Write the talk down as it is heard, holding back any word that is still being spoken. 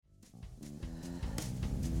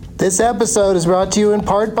This episode is brought to you in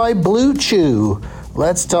part by Blue Chew.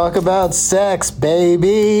 Let's talk about sex,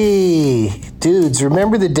 baby. Dudes,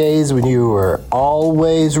 remember the days when you were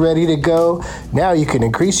always ready to go? Now you can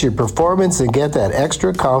increase your performance and get that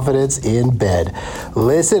extra confidence in bed.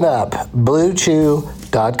 Listen up,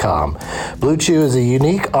 BlueChew.com. Blue Chew is a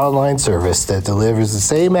unique online service that delivers the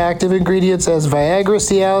same active ingredients as Viagra,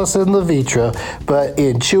 Cialis, and Levitra, but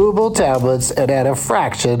in chewable tablets and at a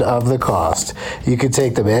fraction of the cost. You can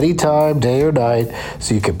take them anytime, day or night,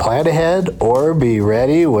 so you can plan ahead or be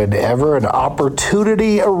ready whenever an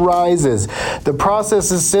opportunity arises. The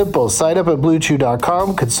process is simple. Sign up at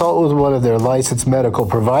BlueChew.com, consult with one of their licensed medical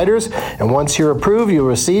providers, and once you're approved, you'll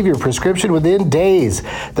receive your prescription within days.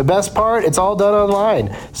 The best part, it's all done online,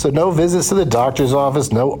 so no visits to the doctor's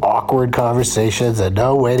office, no awkward conversations, and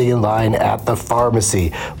no waiting in line at the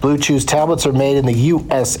pharmacy. Blue Chew's tablets are made in the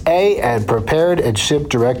USA and prepared and shipped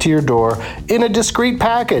direct to your door in a discreet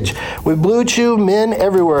package. With Blue Chew, men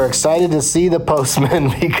everywhere are excited to see the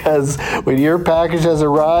postman because when your package has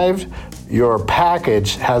arrived, your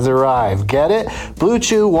package has arrived. Get it? Blue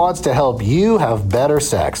Chew wants to help you have better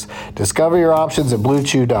sex. Discover your options at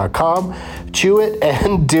BlueChew.com. Chew it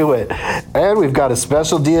and do it. And we've got a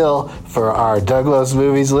special deal for our Douglas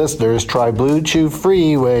Movies listeners. Try Blue Chew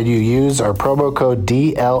free when you use our promo code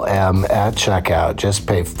DLM at checkout. Just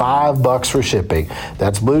pay $5 for shipping.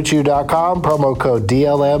 That's BlueChew.com, promo code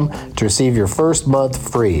DLM to receive your first month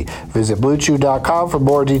free. Visit BlueChew.com for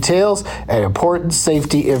more details and important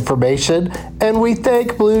safety information. And we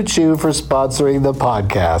thank Blue Chew for sponsoring the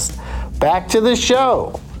podcast. Back to the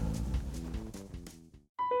show.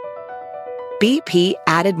 BP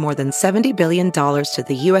added more than $70 billion to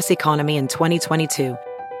the U.S. economy in 2022.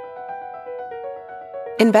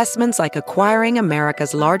 Investments like acquiring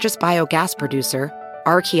America's largest biogas producer,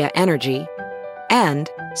 Archaea Energy,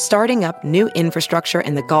 and starting up new infrastructure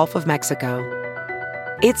in the Gulf of Mexico.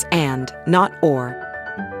 It's and, not or.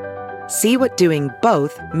 See what doing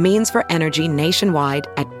both means for energy nationwide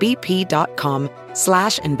at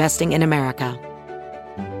bp.com/investing in America.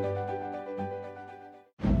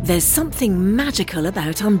 There's something magical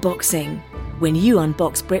about unboxing. When you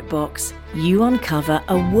unbox BritBox, you uncover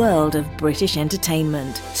a world of British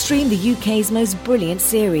entertainment. Stream the UK's most brilliant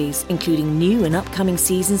series, including new and upcoming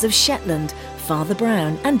seasons of Shetland, Father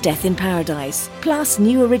Brown and Death in Paradise. Plus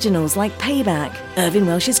new originals like Payback, Irving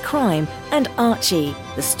Welsh's Crime and Archie,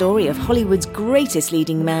 the story of Hollywood's greatest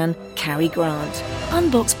leading man, Cary Grant.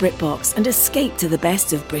 Unbox BritBox and escape to the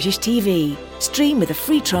best of British TV. Stream with a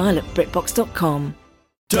free trial at BritBox.com.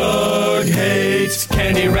 Doug hates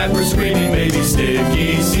candy wrappers, screaming baby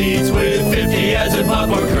sticky seeds with 50 acid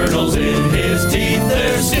popcorn kernels in his teeth.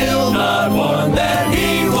 There's still not one that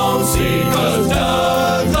he won't see, 'cause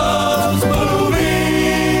Doug loves movies.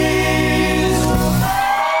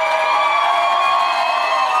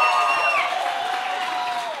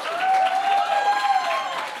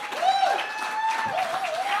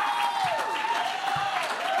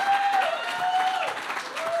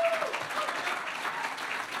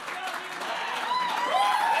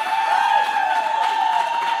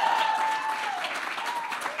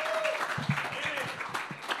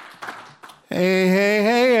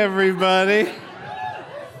 Hey, everybody.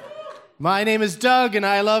 My name is Doug, and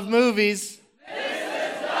I love movies. This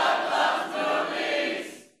is Doug Loves Movies.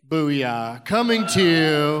 Booyah. Coming to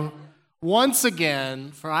you once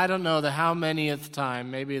again for I don't know the how manyth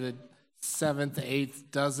time, maybe the 7th,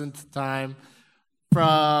 8th, dozenth time,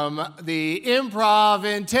 from the Improv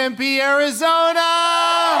in Tempe, Arizona.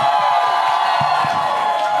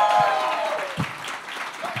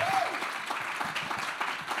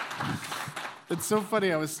 It's so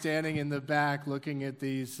funny. I was standing in the back looking at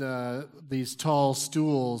these tall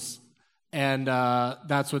stools, and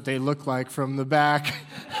that's what they look like from the back.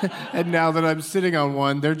 And now that I'm sitting on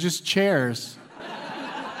one, they're just chairs.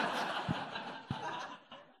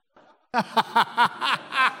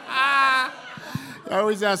 I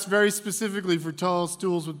always ask very specifically for tall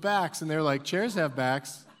stools with backs, and they're like, chairs have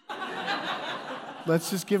backs. Let's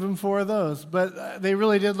just give them 4 of those. But they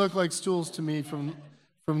really did look like stools to me from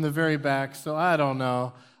the very back, so I don't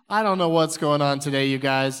know. I don't know what's going on today, you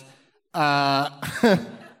guys.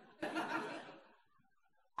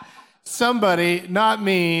 Somebody, not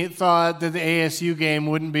me, thought that the ASU game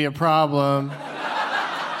wouldn't be a problem.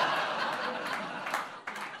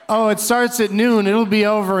 Oh, it starts at noon. It'll be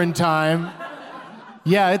over in time.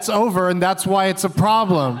 Yeah, it's over, and that's why it's a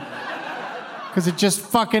problem. Because it just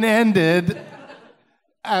fucking ended.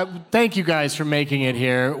 Thank you guys for making it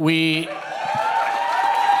here.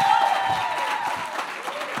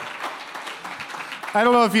 I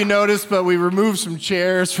don't know if you noticed, but we removed some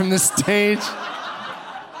chairs from the stage.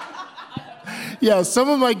 Yeah, some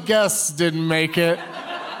of my guests didn't make it,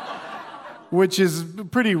 which is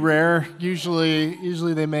pretty rare. Usually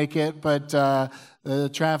they make it, but the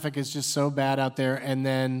traffic is just so bad out there. And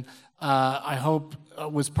then I hope,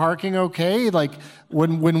 was parking okay? Like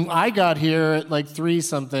when I got here at like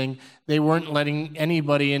 3-something, they weren't letting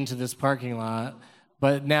anybody into this parking lot,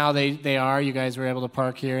 but now they are. You guys were able to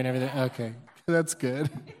park here and everything. Okay, that's good.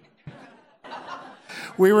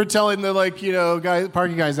 We were telling the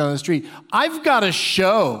parking guys down the street, I've got a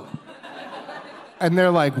show. And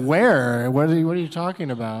they're like, where? What are you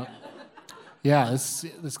talking about? Yeah,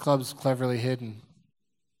 this club's cleverly hidden.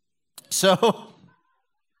 So,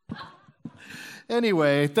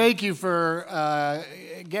 anyway, thank you for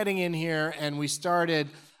getting in here. And we started,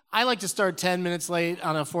 I like to start 10 minutes late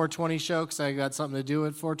on a 4:20 show because I got something to do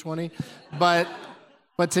at 4:20.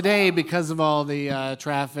 But today, because of all the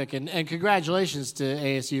traffic, and congratulations to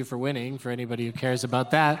ASU for winning, for anybody who cares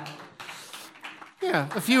about that. Yeah,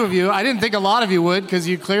 a few of you. I didn't think a lot of you would, because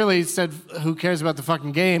you clearly said, who cares about the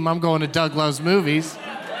fucking game? I'm going to Doug Loves Movies.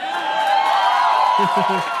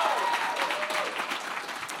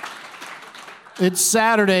 It's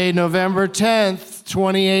Saturday, November 10th,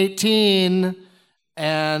 2018,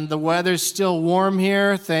 and the weather's still warm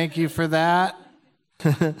here. Thank you for that.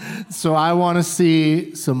 So I want to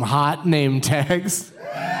see some hot name tags.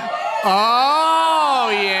 Oh,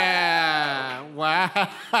 yeah.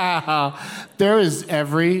 Wow. There is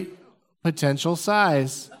every potential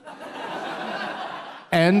size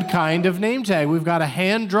and kind of name tag. We've got a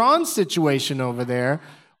hand-drawn situation over there.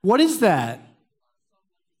 What is that?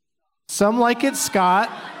 Some Like It Scott.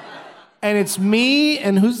 And it's me,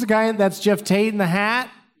 and who's the guy? That's Geoff Tate in the hat.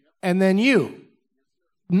 And then you.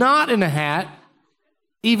 Not in a hat.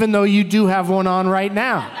 Even though you do have one on right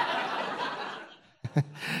now.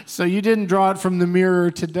 So you didn't draw it from the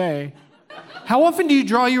mirror today. How often do you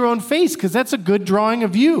draw your own face? Because that's a good drawing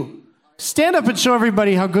of you. Stand up and show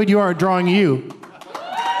everybody how good you are at drawing you.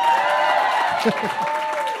 I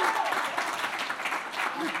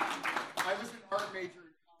was an art major.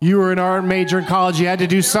 You were an art major in college. You had to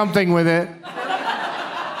do something with it.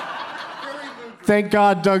 Thank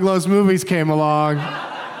God Doug Loves Movies came along.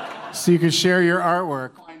 So you could share your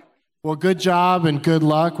artwork. Well, good job and good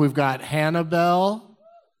luck. We've got Hannibal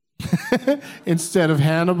instead of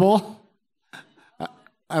Hannibal.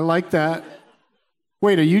 I like that.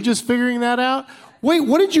 Wait, are you just figuring that out? Wait,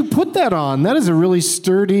 what did you put that on? That is a really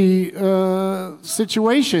sturdy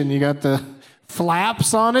situation. You got the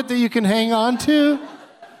flaps on it that you can hang on to.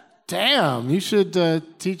 Damn, you should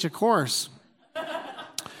teach a course.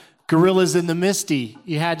 Gorillas in the Misty.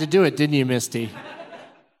 You had to do it, didn't you, Misty?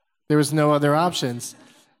 There was no other options.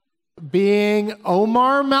 Being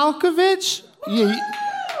Omar Malkovich?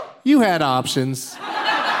 You had options.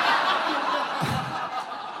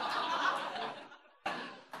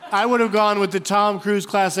 I would have gone with the Tom Cruise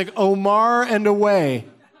classic, Omar and Away.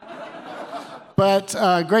 But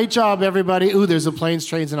great job, everybody. Ooh, there's a planes,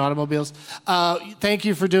 trains, and automobiles. Thank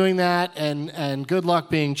you for doing that, and good luck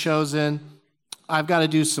being chosen. I've got to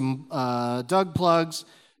do some Doug plugs.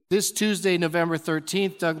 This Tuesday, November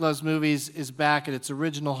 13th, Doug Loves Movies is back at its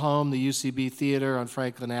original home, the UCB Theater on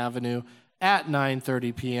Franklin Avenue, at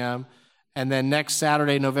 9:30 p.m. And then next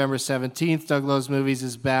Saturday, November 17th, Doug Loves Movies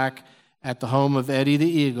is back at the home of Eddie the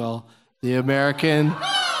Eagle, the American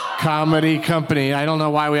Comedy Company. I don't know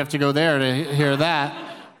why we have to go there to hear that.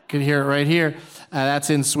 You can hear it right here. That's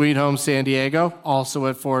in Sweet Home, San Diego, also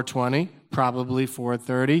at 4:20, probably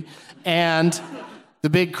 4:30. And the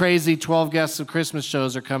big, crazy 12 Guests of Christmas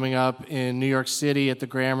shows are coming up in New York City at the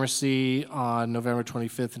Gramercy on November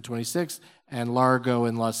 25th and 26th, and Largo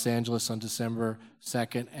in Los Angeles on December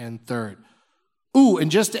 2nd and 3rd. Ooh, and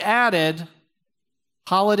just added,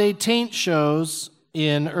 holiday taint shows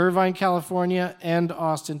in Irvine, California, and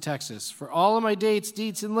Austin, Texas. For all of my dates,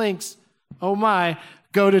 deets, and links, oh my,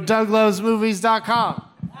 go to DougLovesMovies.com.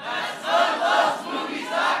 That's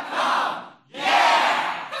DougLovesMovies.com. Yeah!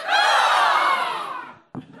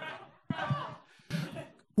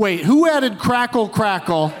 Wait, who added Crackle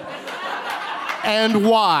Crackle and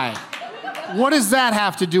why? What does that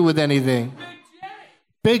have to do with anything?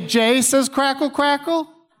 Big J says Crackle Crackle?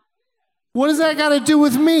 What does that got to do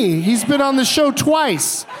with me? He's been on the show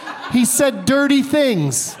twice. He said dirty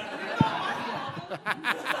things.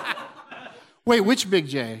 Wait, which Big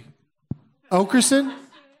J? Okerson?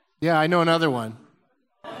 Yeah, I know another one.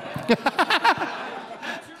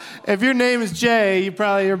 If your name is Jay, you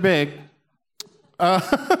probably are big.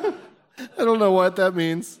 I don't know what that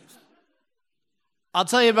means. I'll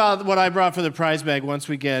tell you about what I brought for the prize bag once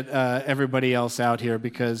we get everybody else out here,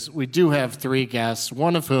 because we do have 3 guests,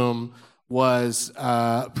 one of whom was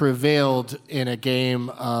prevailed in a game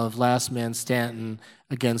of Last Man Stanton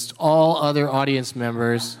against all other audience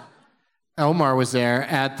members. Omar was there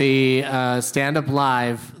at the stand-up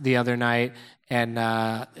live the other night, and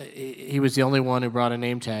he was the only one who brought a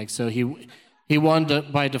name tag. So he won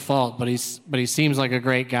by default, but he seems like a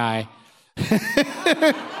great guy.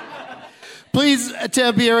 Please,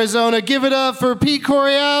 Tempe, Arizona, give it up for Pete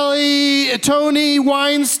Correale, Tony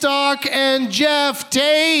Weinstock, and Geoff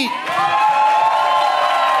Tate.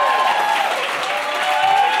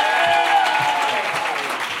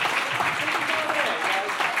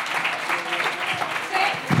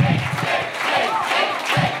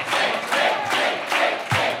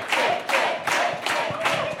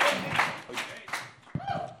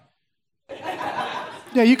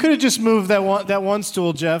 Yeah, you could have just moved that one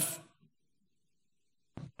stool, Geoff.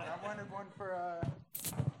 I wanted one for.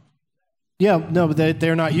 Yeah, no, but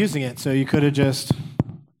they're not using it, so you could have just.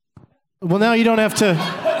 Well, now you don't have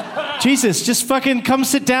to. Jesus, just fucking come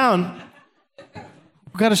sit down.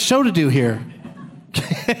 We've got a show to do here.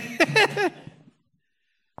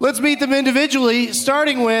 Let's meet them individually,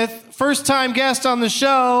 starting with first-time guest on the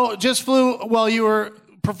show. Just flew while you were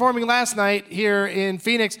performing last night here in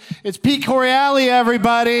Phoenix. It's Pete Correale,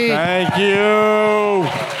 everybody. Thank you.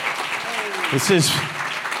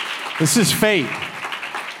 This is fate.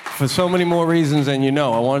 For so many more reasons than you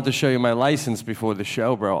know. I wanted to show you my license before the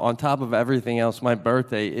show, bro. On top of everything else, my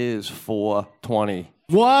birthday is 4/20.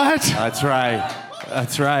 What? That's right.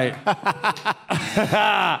 That's right.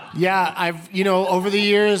 Yeah, over the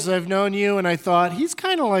years, I've known you, and I thought, he's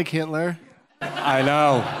kind of like Hitler. I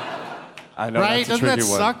know. Right? That's a Doesn't that tricky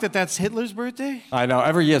one. suck that that's Hitler's birthday? I know.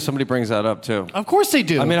 Every year somebody brings that up, too. Of course they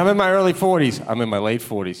do. I mean, I'm in my early 40s. I'm in my late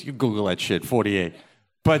 40s. You Google that shit, 48.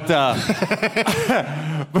 But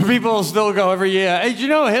but people still go every year, hey, did you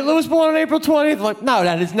know Hitler was born on April 20th? Like, no,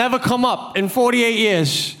 that has never come up in 48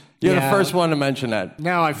 years. You're the first one to mention that.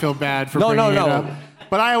 Now I feel bad for bringing it up.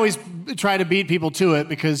 But I always try to beat people to it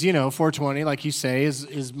because, 420, like you say,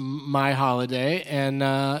 is my holiday. And,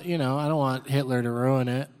 I don't want Hitler to ruin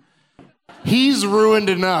it. He's ruined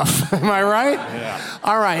enough. Am I right? Yeah.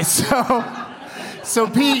 All right. So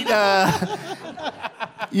Pete,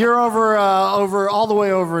 you're over all the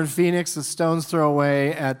way over in Phoenix, the Stones Throw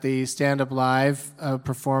Away at the Stand Up Live,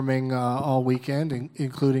 performing all weekend,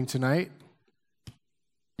 including tonight.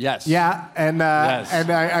 Yes. Yeah, and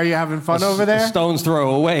are you having fun over there? Stones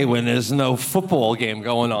throw away when there's no football game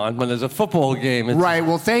going on. When there's a football game, it's... Right.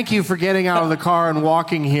 Well, thank you for getting out of the car and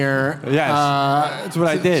walking here. Yes, that's what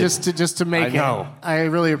I did. Just to make I know. it. I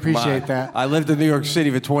really appreciate that. I lived in New York City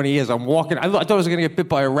for 20 years. I'm walking. I thought I was going to get bit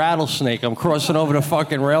by a rattlesnake. I'm crossing over the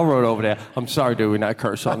fucking railroad over there. I'm sorry, dude. We're not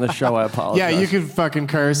curse on this show. I apologize. Yeah, you can fucking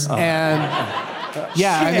curse. And...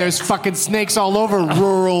 Yeah, and there's fucking snakes all over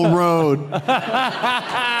Rural Road.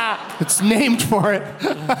 It's named for it.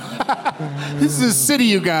 This is a city,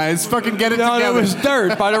 you guys. Fucking get it together. No, it was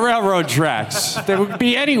dirt by the railroad tracks. They would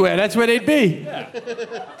be anywhere. That's where they'd be.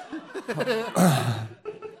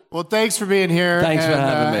 Well, thanks for being here. Thanks for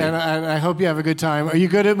having me. And I hope you have a good time. Are you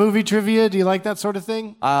good at movie trivia? Do you like that sort of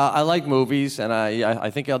thing? I like movies, and I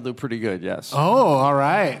think I'll do pretty good, yes. Oh, all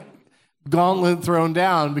right. Gauntlet thrown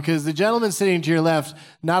down, because the gentleman sitting to your left,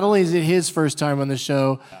 not only is it his first time on the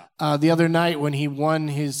show, the other night when he won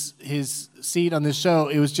his seat on the show,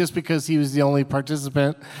 it was just because he was the only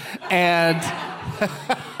participant. And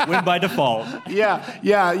win by default.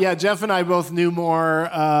 Yeah. Geoff and I both knew more,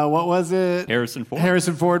 what was it? Harrison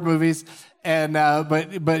Ford movies. And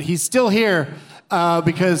but he's still here.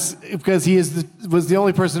 Because he was the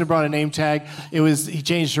only person who brought a name tag. He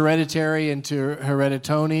changed Hereditary into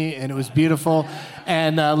Hereditony, and it was beautiful.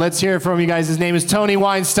 And let's hear it from you guys. His name is Tony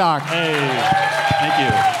Weinstock. Hey, thank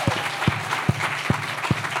you.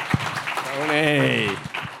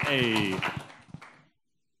 Hey.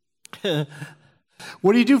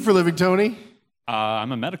 What do you do for a living, Tony?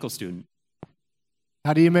 I'm a medical student.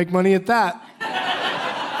 How do you make money at that?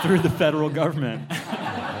 Through the federal government.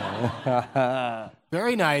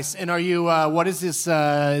 Very nice. And are you? What is this?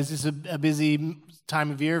 Is this a busy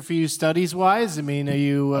time of year for you, studies-wise? I mean, are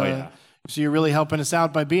you? So you're really helping us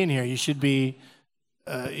out by being here. You should be,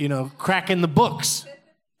 cracking the books.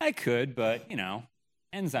 I could, but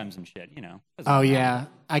enzymes and shit. Oh yeah,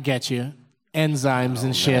 I get you. Enzymes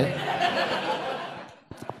and shit.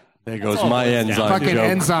 There goes my enzyme Fucking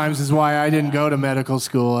joke. enzymes is why I didn't go to medical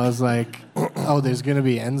school. I was like, oh, there's gonna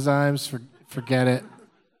be enzymes. Forget it.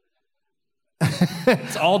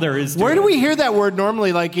 That's all there is to Where it. do we hear that word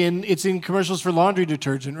normally? Like it's in commercials for laundry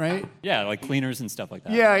detergent, right? Yeah, like cleaners and stuff like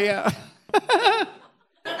that. Yeah.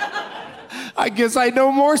 I guess I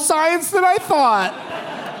know more science than I thought.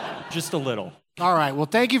 Just a little. All right. Well,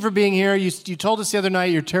 thank you for being here. You told us the other night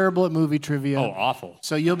you're terrible at movie trivia. Oh, awful.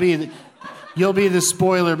 So you'll be the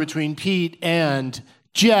spoiler between Pete and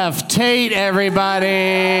Geoff Tate,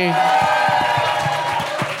 everybody.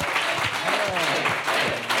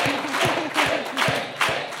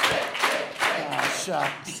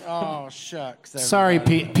 Oh, shucks. Sorry,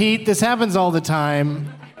 everybody. Pete, this happens all the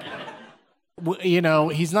time. You know,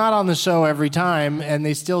 he's not on the show every time, and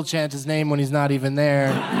they still chant his name when he's not even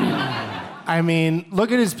there. I mean,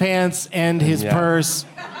 look at his pants and his purse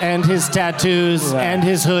and his tattoos and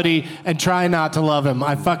his hoodie and try not to love him.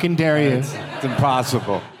 I fucking dare you. It's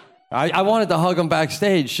impossible. I wanted to hug him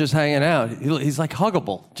backstage, just hanging out. He's like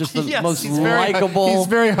huggable, just the most likable. He's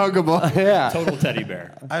very huggable. Yeah. Total teddy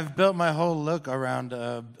bear. I've built my whole look around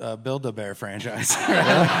a Build-A-Bear franchise.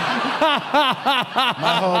 My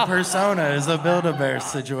whole persona is a Build-A-Bear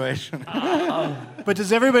situation. But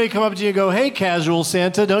does everybody come up to you and go, "Hey, casual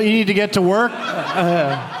Santa, don't you need to get to work?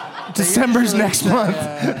 December's next month."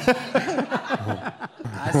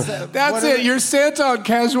 That's it. You're Santa on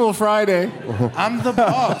Casual Friday. I'm the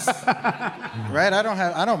boss, right?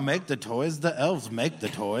 I don't make the toys. The elves make the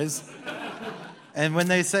toys. And when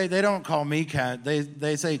they say, they don't call me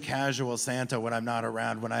they say casual Santa when I'm not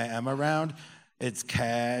around. When I am around, it's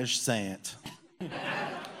cash Sant,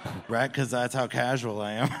 right? Because that's how casual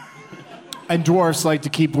I am. And dwarfs like to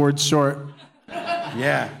keep words short.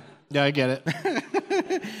 Yeah. Yeah, I get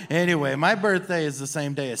it. Anyway, my birthday is the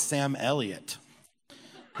same day as Sam Elliott.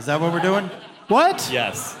 Is that what we're doing? What?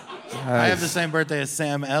 Yes. I have the same birthday as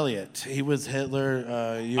Sam Elliott. He was Hitler.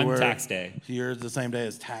 On tax day. You're the same day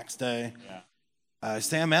as tax day. Yeah.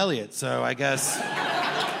 Sam Elliott. So I guess.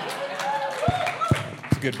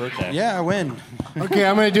 It's a good birthday. Yeah, I win. Okay,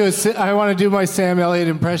 I want to do my Sam Elliott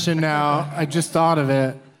impression now. I just thought of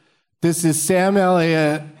it. This is Sam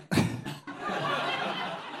Elliott.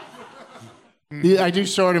 I do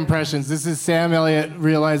short impressions. This is Sam Elliott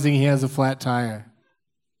realizing he has a flat tire.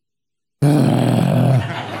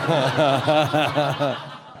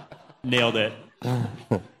 Nailed it.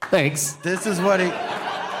 Thanks. This is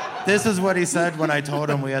what he said when I told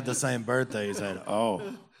him we had the same birthday. He said, "Oh."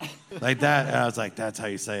 Like that. And I was like, "That's how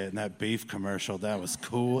you say it." In that beef commercial, that was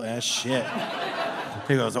cool as shit.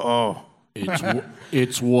 He goes, "Oh."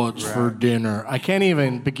 It's what's for dinner. I can't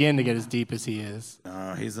even begin to get as deep as he is.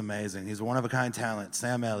 Oh, he's amazing. He's a one-of-a-kind talent.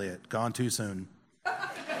 Sam Elliott, gone too soon.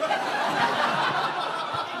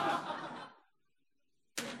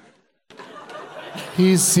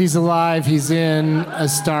 He's alive. He's in A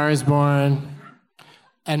Star Is Born,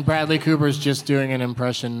 and Bradley Cooper's just doing an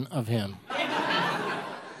impression of him.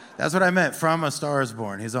 That's what I meant. From A Star Is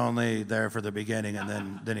Born. He's only there for the beginning, and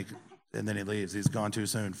then he leaves. He's gone too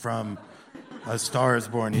soon. From A Star Is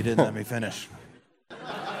Born. He didn't let me finish.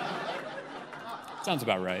 Sounds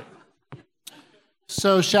about right.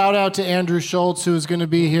 So shout out to Andrew Schultz, who was going to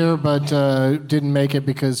be here, but didn't make it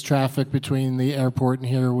because traffic between the airport and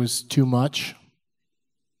here was too much.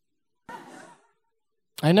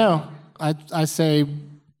 I know. I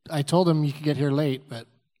told him you could get here late, but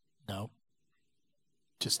no.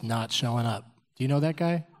 Just not showing up. Do you know that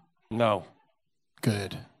guy? No.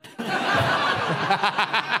 Good.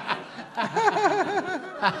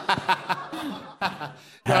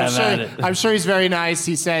 I'm sure he's very nice.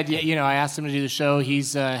 He said, I asked him to do the show.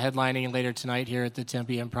 He's headlining later tonight here at the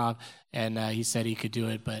Tempe Improv, and he said he could do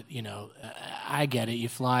it, but, I get it. You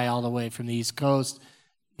fly all the way from the East Coast.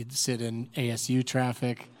 You'd sit in ASU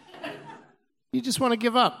traffic. You just want to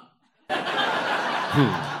give up.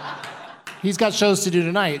 He's got shows to do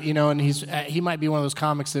tonight, and he might be one of those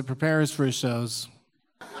comics that prepares for his shows.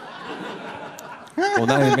 Well,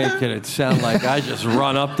 now you're making it sound like I just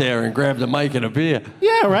run up there and grab the mic and a beer.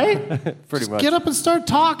 Yeah, right? Pretty much. Get up and start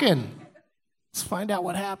talking. Let's find out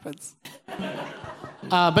what happens.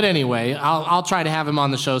 But anyway, I'll try to have him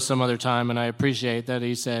on the show some other time, and I appreciate that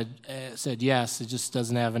he said yes. It just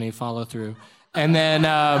doesn't have any follow through. And then,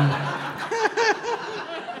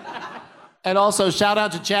 and also shout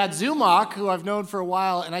out to Chad Zumach, who I've known for a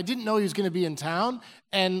while, and I didn't know he was going to be in town.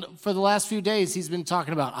 And for the last few days, he's been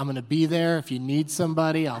talking about, I'm going to be there. If you need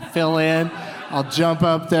somebody, I'll fill in. I'll jump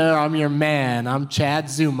up there. I'm your man. I'm Chad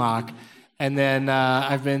Zumach. And then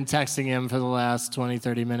I've been texting him for the last 20,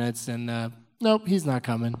 30 minutes, and nope, he's not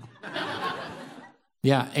coming.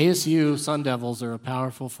 Yeah, ASU Sun Devils are a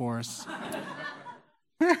powerful force.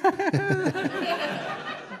 You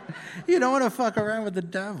don't want to fuck around with the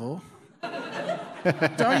devil.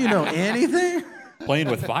 Don't you know anything? Playing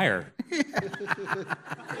with fire.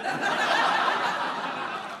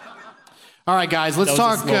 All right, guys, let's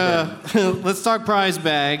talk. Let's talk prize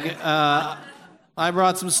bag. I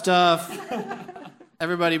brought some stuff.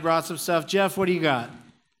 Everybody brought some stuff. Geoff, what do you got?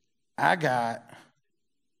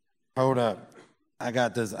 Hold up. I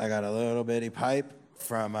got a little bitty pipe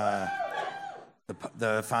from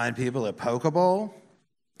the fine people at Pokeball.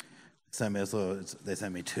 They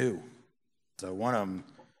sent me two. So one of them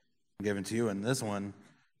I'm giving to you, and this one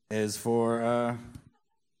is for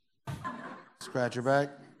scratch your back,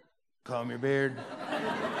 comb your beard.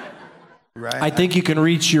 Right? I think you can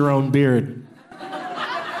reach your own beard.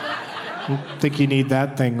 I don't think you need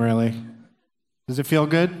that thing, really. Does it feel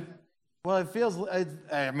good? Well,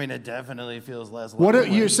 it definitely feels less.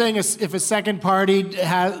 You're saying if a second party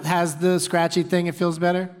has the scratchy thing, it feels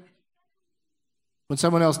better? When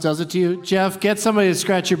someone else does it to you? Geoff, get somebody to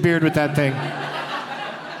scratch your beard with that thing.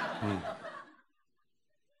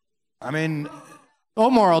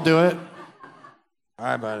 Omar will do it. All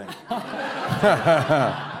right, buddy.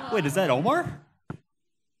 Wait, is that Omar?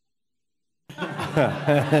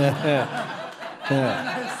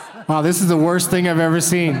 Wow, this is the worst thing I've ever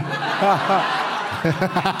seen.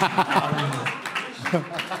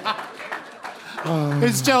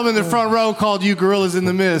 This gentleman in the front row called you gorillas in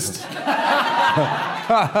the mist.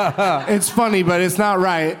 It's funny, but it's not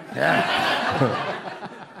right. Yeah.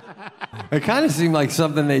 It kind of seemed like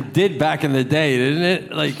something they did back in the day, didn't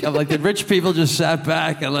it? Like the rich people just sat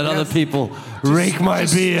back and let other people rake my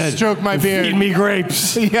beard, stroke my beard, feed me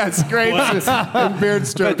grapes. Yes, grapes and beard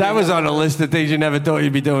stroking. That was on a list of things you never thought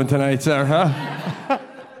you'd be doing tonight, sir, huh?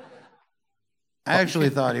 I actually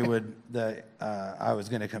thought he would. I was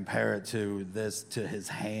going to compare it to his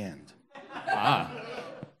hand.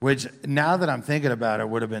 Which, now that I'm thinking about it,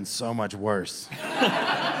 would have been so much worse.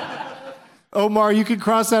 Omar, you can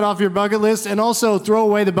cross that off your bucket list and also throw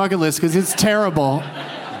away the bucket list because it's terrible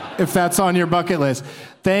if that's on your bucket list.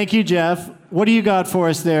 Thank you, Geoff. What do you got for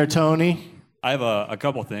us there, Tony? I have a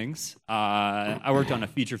couple things. I worked on a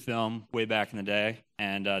feature film way back in the day,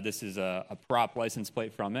 and this is a prop license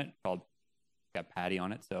plate from it called, got Patty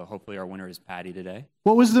on it, so hopefully our winner is Patty today.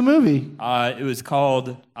 What was the movie? It was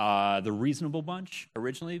called The Reasonable Bunch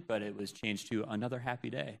originally, but it was changed to Another Happy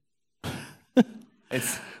Day.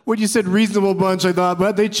 When you said reasonable bunch, I thought,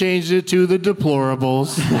 but they changed it to the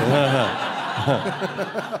deplorables.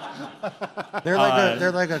 They're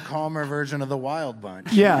like a calmer version of the Wild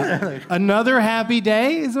Bunch. Yeah. Another Happy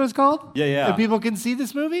Day is what it's called? Yeah. And people can see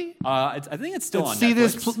this movie? I think it's still on see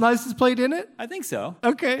Netflix. this license plate in it? I think so.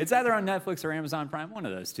 Okay. It's either on Netflix or Amazon Prime, one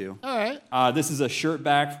of those two. All right. This is a shirt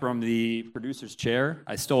back from the producer's chair.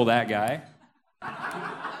 I stole that guy.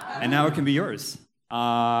 And now it can be yours.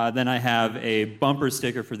 Then I have a bumper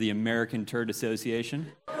sticker for the American Turd Association.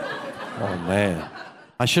 Oh, man.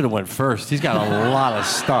 I should have went first. He's got a lot of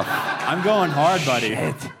stuff. I'm going hard, buddy.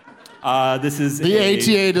 Shit. This is the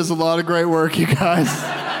ATA does a lot of great work, you guys.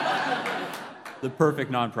 The perfect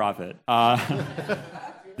nonprofit.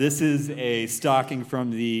 This is a stocking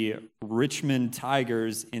from the Richmond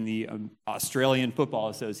Tigers in the Australian Football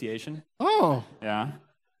Association. Oh. Yeah.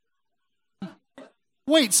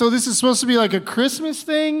 Wait, so this is supposed to be like a Christmas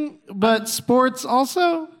thing, but sports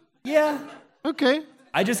also? Yeah. Okay.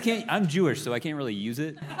 I just can't, I'm Jewish, so I can't really use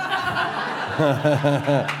it.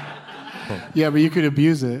 Yeah, but you could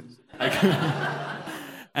abuse it.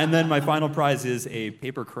 And then my final prize is a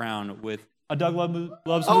paper crown with a Doug Loves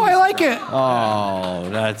Movies. Oh, I like it. Oh,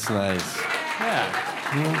 that's nice. Yeah.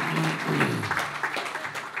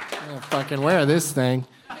 I'm gonna fucking wear this thing.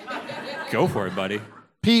 Go for it, buddy.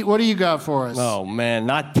 Pete, what do you got for us? Oh, man,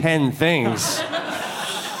 not 10 things.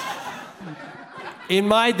 In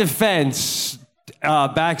my defense,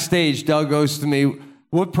 backstage, Doug goes to me,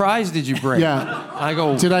 what prize did you bring? Yeah. I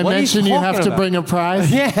go, did I what mention you have to bring a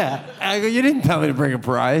prize? Yeah. I go, you didn't tell me to bring a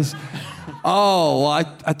prize. Oh, well,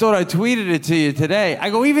 I thought I tweeted it to you today.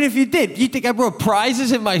 I go, even if you did, you think I brought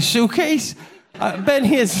prizes in my suitcase? I've been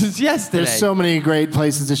here since yesterday. There's so many great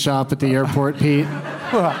places to shop at the airport, Pete.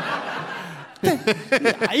 You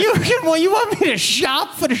want me to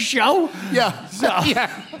shop for the show? Yeah. So,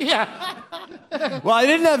 Yeah. well, I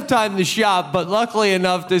didn't have time to shop, but luckily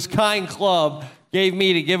enough, this kind club gave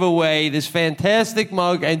me to give away this fantastic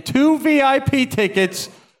mug and 2 VIP tickets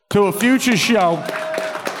to a future show.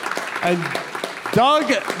 And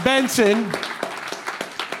Doug Benson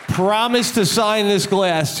promised to sign this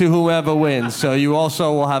glass to whoever wins. So you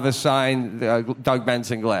also will have a signed Doug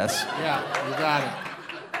Benson glass. Yeah, you got it.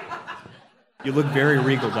 You look very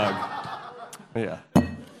regal, Doug. Yeah.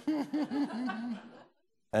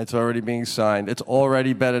 That's already being signed. It's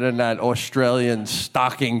already better than that Australian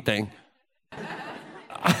stocking thing.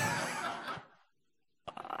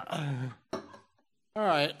 All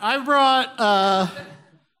right. I brought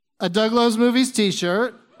a Doug Loves Movies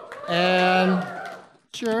t-shirt. And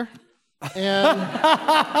sure.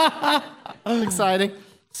 And exciting.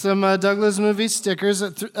 Some Douglas movie stickers,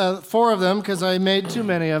 4 of them, because I made too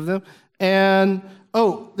many of them. And,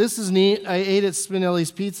 this is neat. I ate at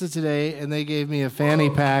Spinelli's Pizza today, and they gave me a fanny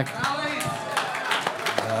pack. Nice.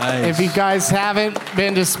 If you guys haven't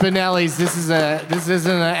been to Spinelli's, this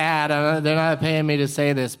isn't an ad. They're not paying me to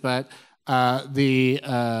say this, but the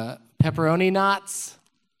pepperoni knots,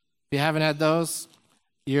 if you haven't had those,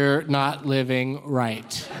 you're not living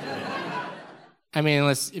right. I mean,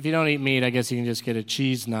 if you don't eat meat, I guess you can just get a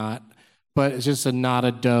cheese knot. But it's just a knot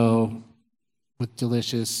of dough with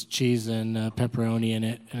delicious cheese and pepperoni in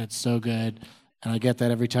it, and it's so good. And I get that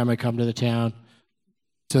every time I come to the town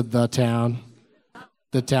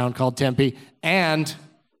called Tempe. And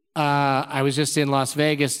I was just in Las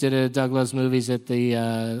Vegas, did a Douglas Movies at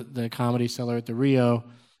the Comedy Cellar at the Rio,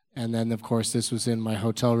 and then, of course, this was in my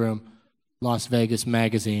hotel room, Las Vegas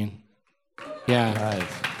Magazine. Yeah. Nice.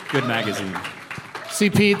 Good magazine. See,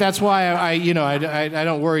 Pete, that's why I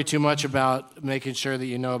don't worry too much about making sure that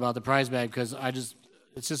you know about the prize bag, because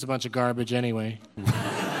it's just a bunch of garbage anyway.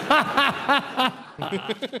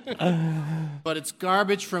 But it's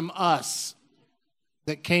garbage from us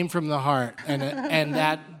that came from the heart, and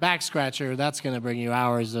that back scratcher, that's going to bring you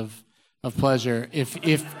hours of pleasure if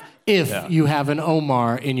you have an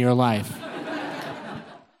Omar in your life.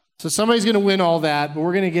 So somebody's going to win all that, but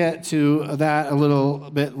we're going to get to that a little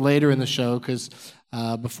bit later in the show, because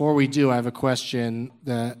before we do, I have a question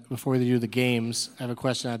before we do the games, I have a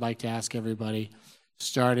question I'd like to ask everybody,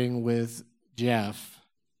 starting with Geoff.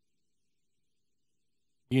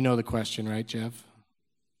 You know the question, right, Geoff?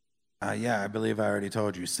 Yeah, I believe I already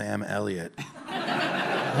told you, Sam Elliott.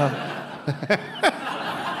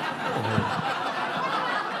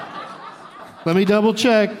 Let me double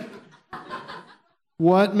check.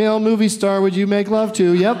 What male movie star would you make love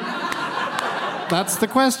to? Yep. That's the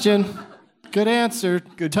question. Good answer.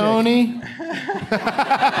 Good Tony.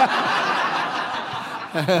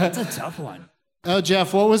 That's a tough one. Oh,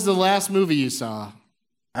 Geoff, what was the last movie you saw?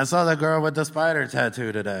 I saw the girl with the spider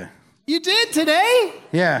tattoo today. You did today?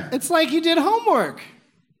 Yeah. It's like you did homework.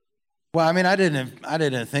 Well, I mean, I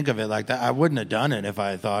didn't think of it like that. I wouldn't have done it if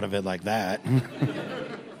I thought of it like that.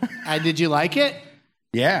 Did you like it?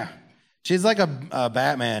 Yeah. She's like a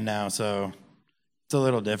Batman now, so it's a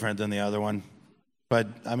little different than the other one. But,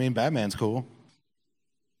 I mean, Batman's cool.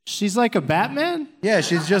 She's like a Batman? Yeah,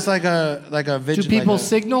 she's just like a vigilante. Do people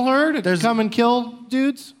signal her to come and kill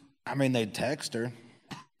dudes? I mean, they text her.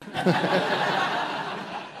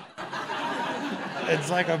 It's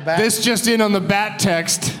like a bat. This just in on the bat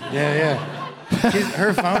text. Yeah.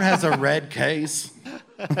 Her phone has a red case.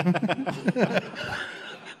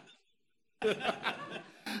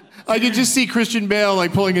 I could just see Christian Bale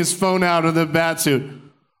like pulling his phone out of the bat suit.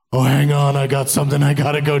 Oh, hang on, I got something I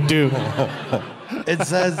gotta go do. It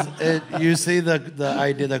says you see the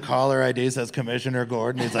ID, the caller ID says Commissioner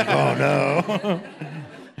Gordon. He's like, oh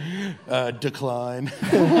no, decline.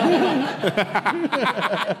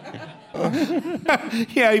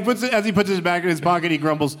 Yeah, he puts it back in his pocket. He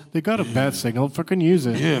grumbles, "They got a bat signal. Fucking use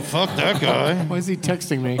it." Yeah, fuck that guy. Why is he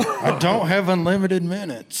texting me? I don't have unlimited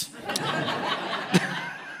minutes.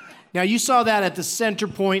 Now you saw that at the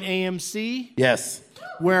Centerpoint AMC. Yes.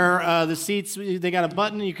 Where the seats, they got a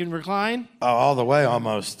button you can recline? Oh, all the way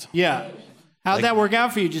almost. Yeah. How'd that work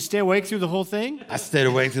out for you? Did you stay awake through the whole thing? I stayed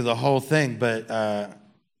awake through the whole thing, but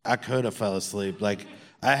I could have fell asleep. Like,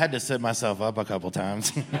 I had to sit myself up a couple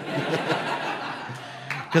times. Because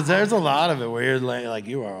there's a lot of it where you're like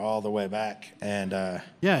you are all the way back. And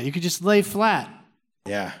yeah, you could just lay flat.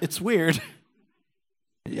 Yeah. It's weird.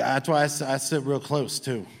 Yeah, that's why I sit real close,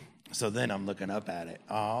 too. So then I'm looking up at it.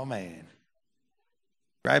 Oh, man.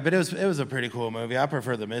 Right, but it was a pretty cool movie. I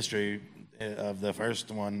prefer the mystery of the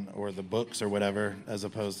first one or the books or whatever as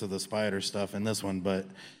opposed to the spider stuff in this one. But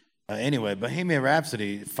anyway, Bohemian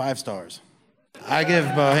Rhapsody, 5 stars. I give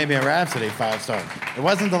Bohemian Rhapsody 5 stars. It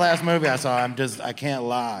wasn't the last movie I saw. I can't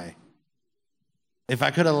lie. If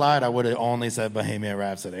I could have lied, I would have only said Bohemian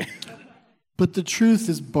Rhapsody. But the truth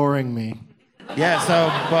is boring me. Yeah, so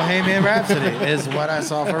Bohemian Rhapsody is what I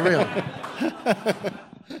saw for real.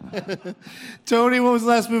 Tony, what was the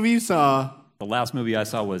last movie you saw? The last movie I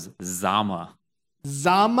saw was Zama.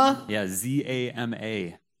 Zama? Yeah,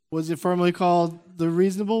 Zama. Was it formerly called The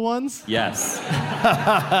Reasonable Ones? Yes.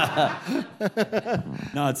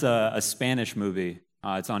 No, it's a Spanish movie.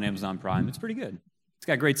 It's on Amazon Prime. It's pretty good. It's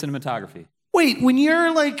got great cinematography. Wait, when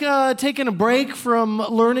you're like taking a break from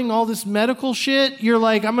learning all this medical shit, you're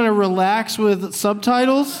like, I'm going to relax with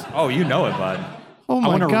subtitles? Oh, you know it, bud. Oh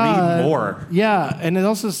my God. I want to read more. Yeah, and it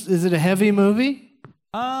also, is it a heavy movie?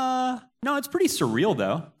 No, it's pretty surreal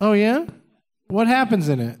though. Oh yeah? What happens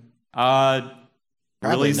in it?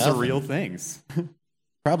 Really nothing. surreal things.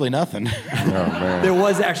 Probably nothing. There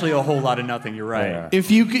was actually a whole lot of nothing. You're right. Yeah.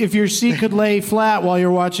 If your seat could lay flat while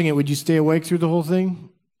you're watching it, would you stay awake through the whole thing?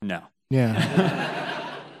 No. Yeah.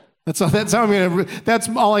 That's how I'm gonna. That's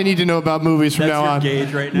all I need to know about movies from now on. That's your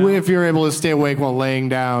gauge right now? If you're able to stay awake while laying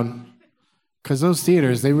down, because those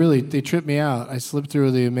theaters, they trip me out. I slipped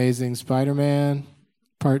through the Amazing Spider-Man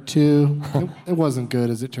Part 2. It wasn't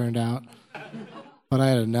good as it turned out, but I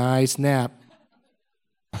had a nice nap.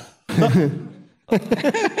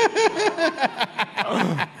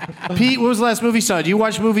 Pete, what was the last movie you saw? Do you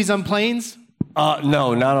watch movies on planes?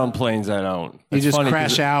 No, not on planes. I don't. You It's just funny 'cause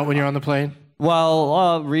crash out when you're on the plane? Well,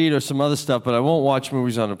 I'll read or some other stuff, but I won't watch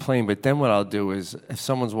movies on a plane. But then what I'll do is, if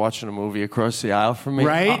someone's watching a movie across the aisle from me,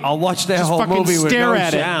 Right? I'll watch their Just whole fucking movie with stare no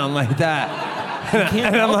at it. sound like that.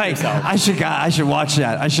 And I'm like, I should watch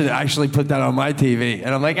that. I should actually put that on my TV.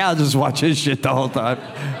 And I'm like, I'll just watch his shit the whole time.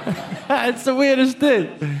 It's the weirdest thing.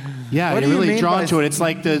 Yeah, What you're do you really mean drawn by- to it. It's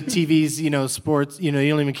like the TV's, sports. You don't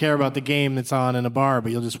even care about the game that's on in a bar,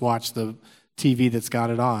 but you'll just watch the TV that's got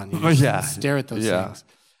it on. You just Yeah. stare at those Yeah. things.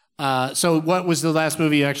 So what was the last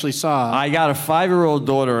movie you actually saw? I got a 5-year-old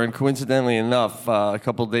daughter, and coincidentally enough, a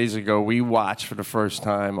couple days ago, we watched for the first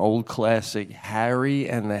time old classic Harry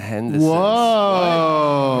and the Hendersons.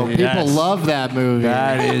 Whoa! Yes. People love that movie.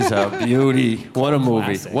 That is a beauty. What a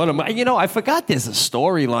movie. Classic. I forgot there's a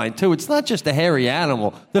storyline, too. It's not just a hairy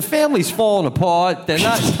animal. The family's falling apart. They're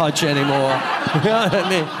not in touch anymore. You know what I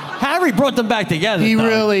mean? Harry brought them back together. He though.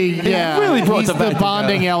 really brought He's the them back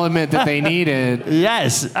bonding together. element that they needed.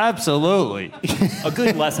 Yes, absolutely. A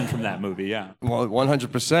good lesson from that movie, yeah. Well,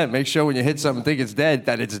 100%. Make sure when you hit something, think it's dead,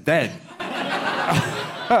 that it's dead.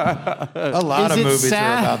 A lot Is of it movies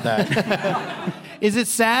sad? are about that. Is it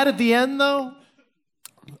sad at the end though,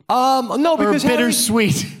 No, or because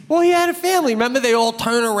bittersweet? Well, he had a family. Remember, they all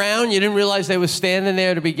turn around. You didn't realize they were standing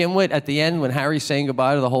there to begin with at the end when Harry's saying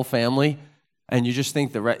goodbye to the whole family. And you just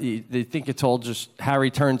think they think it's all just Harry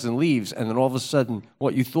turns and leaves, and then all of a sudden,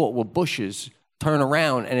 what you thought were bushes turn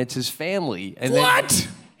around, and it's his family. And What?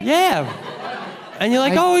 Yeah. And you're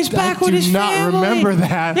like, he's back with his family. I do not remember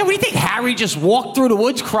that. Yeah, what do you think? Harry just walked through the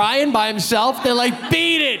woods crying by himself? They're like,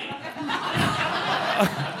 beat it.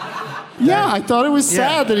 Yeah, I thought it was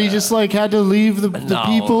sad that he just had to leave the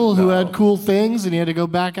people who no. had cool things, and he had to go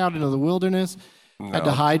back out into the wilderness. Had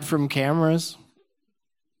to hide from cameras.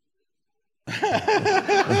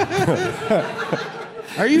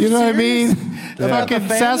 Are you You know what I serious? mean? The fucking The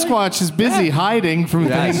family? Sasquatch is busy hiding from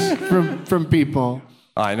Yes. things from people.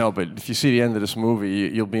 I know, but if you see the end of this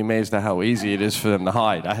movie, you'll be amazed at how easy it is for them to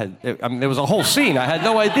hide. There was a whole scene. I had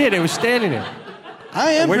no idea they were standing there.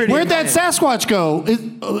 I am pretty Where'd that Sasquatch go?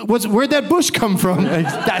 Where'd that bush come from?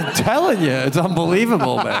 I'm telling you, it's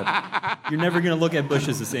unbelievable, man. You're never going to look at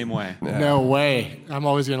bushes the same way. No way. I'm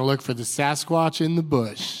always going to look for the Sasquatch in the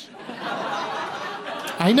bush.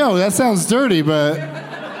 I know, that sounds dirty, but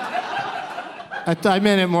I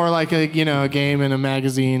meant it more like a game in a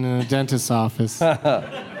magazine in a dentist's office. Find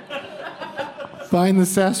the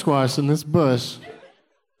Sasquatch in this bush.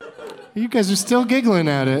 You guys are still giggling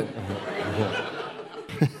at it.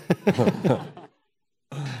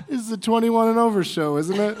 This is a 21 and over show,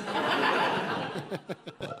 isn't it?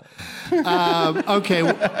 Okay.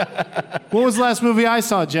 What was the last movie I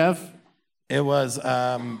saw, Geoff? It was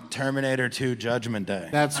Terminator 2 Judgment Day.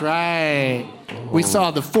 That's right. We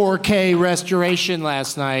saw the 4K restoration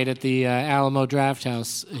last night at the Alamo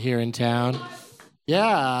Drafthouse here in town.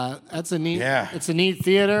 Yeah, that's a neat. Yeah. It's a neat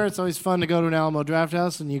theater. It's always fun to go to an Alamo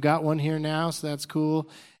Drafthouse, and you got one here now, so that's cool.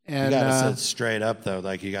 And You gotta sit straight up though,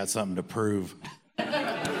 like you got something to prove.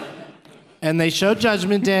 and they showed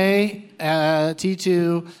Judgment Day,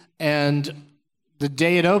 T2, and the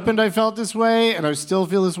day it opened, I felt this way, and I still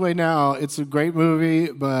feel this way now. It's a great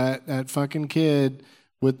movie, but that fucking kid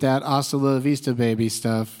with that Hasta La Vista baby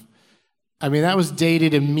stuff, I mean, that was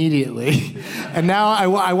dated immediately. And now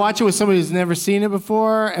I watch it with somebody who's never seen it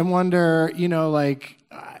before and wonder,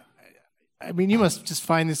 I mean, you must just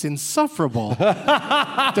find this insufferable.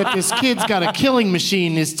 That this kid's got a killing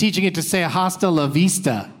machine is teaching it to say hasta la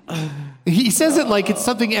vista. He says it like it's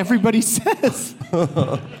something everybody says.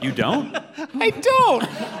 You don't? I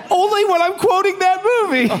don't. Only when I'm quoting that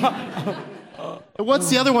movie. What's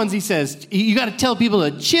the other ones he says? You got to tell people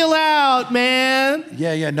to chill out, man.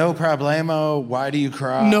 Yeah, no problemo. Why do you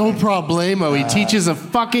cry? No problemo. He teaches a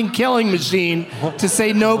fucking killing machine to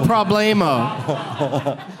say no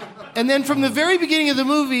problemo. And then from the very beginning of the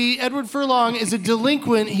movie, Edward Furlong is a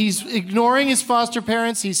delinquent. He's ignoring his foster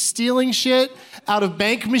parents. He's stealing shit out of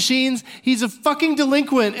bank machines. He's a fucking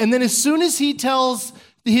delinquent. And then as soon as he tells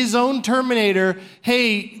his own Terminator,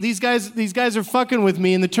 hey, these guys are fucking with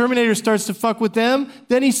me, and the Terminator starts to fuck with them,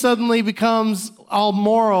 then he suddenly becomes all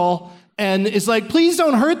moral and is like, please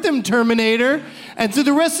don't hurt them, Terminator. And through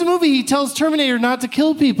the rest of the movie, he tells Terminator not to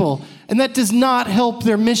kill people. And that does not help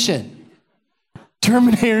their mission.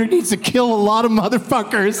 Terminator needs to kill a lot of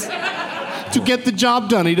motherfuckers to get the job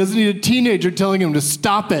done. He doesn't need a teenager telling him to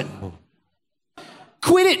stop it.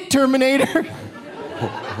 Quit it, Terminator.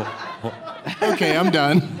 Okay, I'm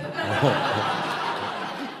done.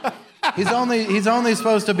 He's only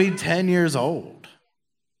supposed to be 10 years old.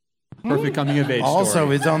 Perfect coming of age Also,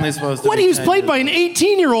 story. he's only supposed to What? be He was 10 played years by an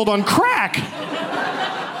 18-year-old on crack.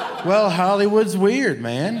 Well, Hollywood's weird,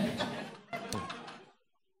 man.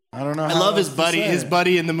 I don't know. I love his buddy. His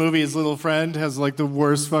buddy in the movie, his little friend, has like the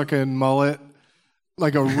worst fucking mullet,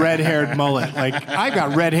 like a red-haired mullet. Like, I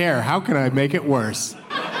got red hair. How can I make it worse?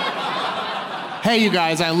 Hey, you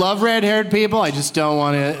guys, I love red-haired people. I just don't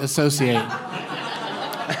want to associate.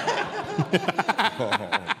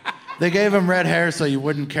 They gave him red hair so you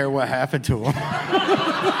wouldn't care what happened to him.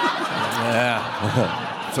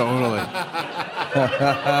 Yeah, totally.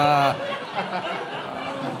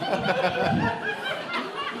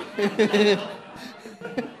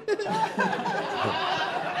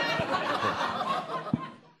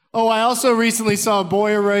 Oh, I also recently saw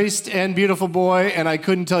Boy Erased and Beautiful Boy, and I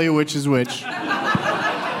couldn't tell you which is which.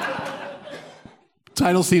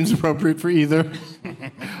 Title seems appropriate for either,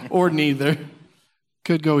 or neither.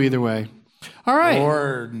 Could go either way. All right.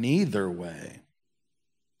 Or neither way.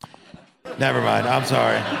 Never mind. I'm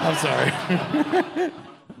sorry.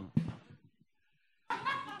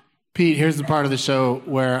 Pete, here's the part of the show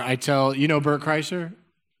where I tell, you know Bert Kreischer?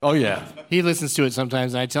 Oh, yeah. He listens to it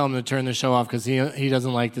sometimes, and I tell him to turn the show off because he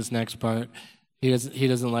doesn't like this next part. He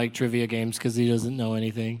doesn't like trivia games because he doesn't know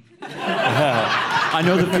anything. I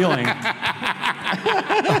know the feeling.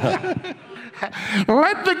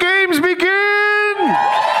 Let the games begin!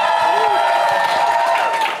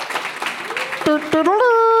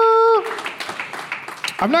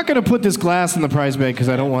 I'm not going to put this glass in the prize bag because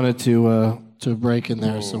I don't want it to break in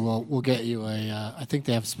there. So we'll get you I think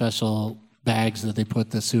they have special bags that they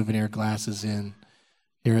put the souvenir glasses in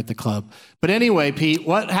here at the club. But anyway, Pete,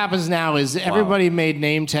 what happens now is everybody made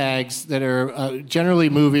name tags that are generally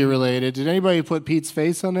movie related. Did anybody put Pete's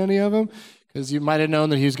face on any of them? Because you might have known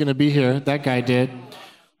that he was going to be here. That guy did.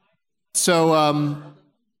 So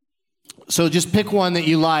just pick one that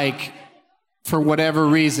you like for whatever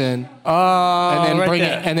reason,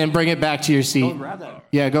 and then bring it back to your seat. Go grab that.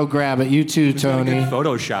 Yeah, go grab it. You too, Tony.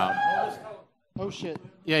 Photoshop. Oh shit.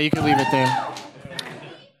 Yeah, you can leave it there.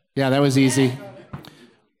 Yeah, that was easy.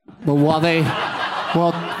 But while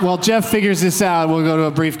Geoff figures this out, we'll go to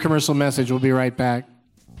a brief commercial message. We'll be right back.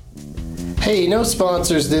 Hey, no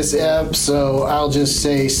sponsors this ep, so I'll just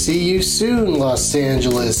say see you soon, Los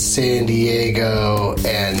Angeles, San Diego,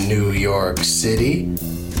 and New York City.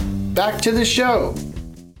 Back to the show.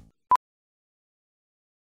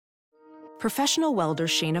 Professional welder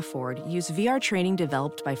Shayna Ford used VR training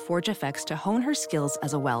developed by ForgeFX to hone her skills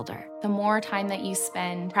as a welder. The more time that you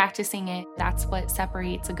spend practicing it, that's what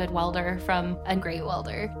separates a good welder from a great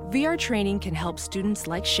welder. VR training can help students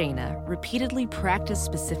like Shayna repeatedly practice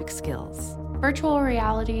specific skills. Virtual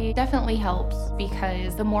reality definitely helps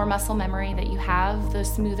because the more muscle memory that you have, the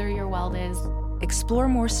smoother your weld is. Explore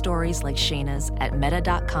more stories like Shayna's at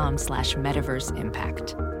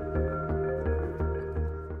meta.com/metaverseimpact.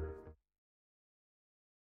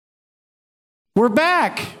 We're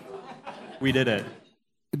back. We did it.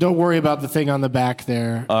 Don't worry about the thing on the back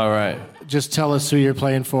there. All right. Just tell us who you're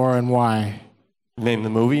playing for and why. Name the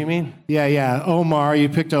movie, you mean? Yeah. Omar. You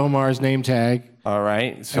picked Omar's name tag. All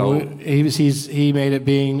right. So he made it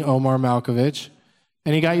being Omar Malkovich,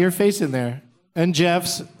 and he got your face in there, and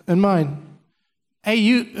Jeff's and mine. Hey,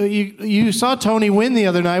 you saw Tony win the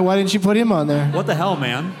other night. Why didn't you put him on there? What the hell,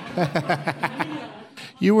 man?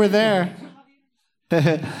 You were there.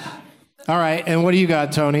 All right, and what do you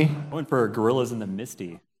got, Tony? I went for Gorillas in the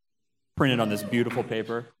Misty, printed on this beautiful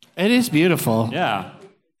paper. It is beautiful. Yeah.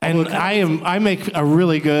 And I make a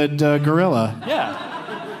really good gorilla. Yeah.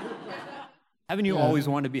 Haven't you always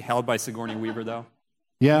wanted to be held by Sigourney Weaver, though?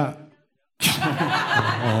 Yeah.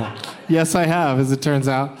 Yes, I have, as it turns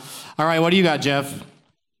out. All right, what do you got, Geoff?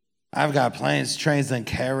 I've got planes, trains, and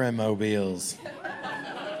Karen mobiles.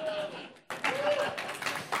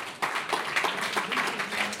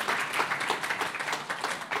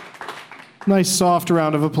 Nice soft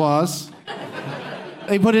round of applause.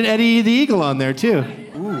 They put an Eddie the Eagle on there, too.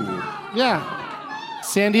 Ooh. Yeah.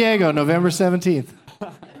 San Diego, November 17th.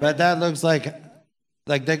 But that looks like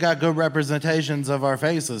they got good representations of our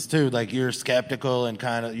faces, too. Like, you're skeptical and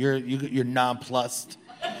kind of, you're nonplussed.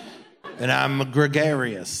 And I'm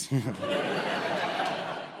gregarious.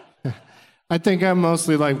 I think I'm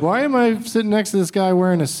mostly like, why am I sitting next to this guy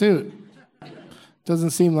wearing a suit? Doesn't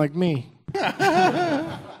seem like me.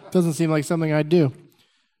 Doesn't seem like something I'd do.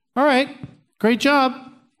 All right, great job.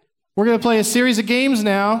 We're going to play a series of games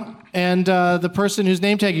now, and the person whose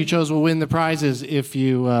name tag you chose will win the prizes if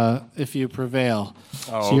you prevail.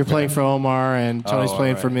 Oh, so you're playing for Omar, and Tony's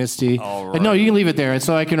playing for Misty. All right. No, you can leave it there,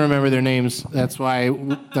 so I can remember their names. That's why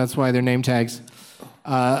they're name tags.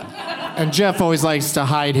 And Geoff always likes to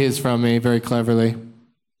hide his from me very cleverly.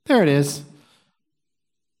 There it is.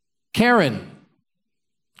 Karen.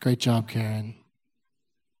 Great job, Karen.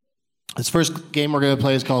 This first game we're going to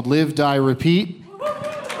play is called Live, Die, Repeat.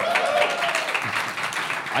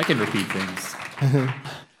 I can repeat things.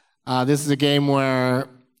 This is a game where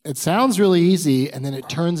it sounds really easy, and then it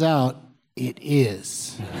turns out it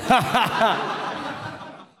is.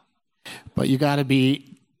 But you got to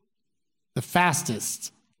be the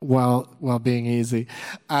fastest while being easy.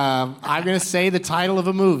 I'm going to say the title of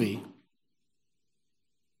a movie.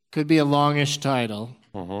 Could be a longish title.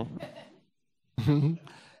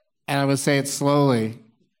 And I'm going to say it slowly.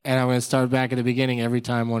 And I'm going to start back at the beginning every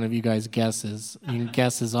time one of you guys guesses. You can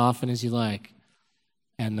guess as often as you like.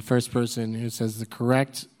 And the first person who says the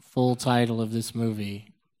correct full title of this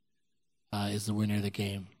movie is the winner of the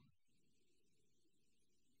game.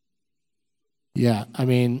 Yeah, I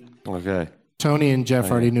mean, Okay. Tony and Geoff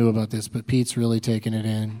already knew about this, but Pete's really taking it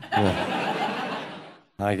in. Yeah.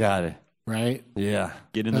 I got it. Right? Yeah.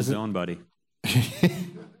 Get in the zone, buddy.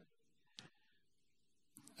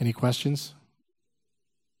 Any questions?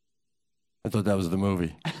 I thought that was the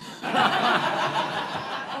movie.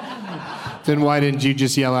 Then why didn't you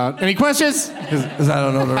just yell out, any questions? Because I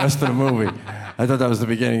don't know the rest of the movie. I thought that was the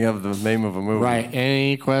beginning of the name of a movie. Right.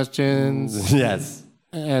 Any questions? Yes.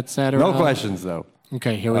 Et cetera. No questions, though.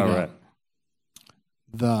 Okay, here we go. All right.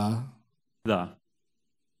 The. The.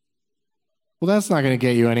 Well, that's not going to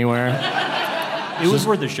get you anywhere. It was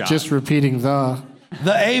worth a shot. Just repeating the.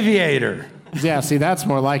 The Aviator. Yeah, see, that's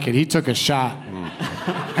more like it. He took a shot.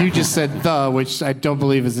 You just said the, which I don't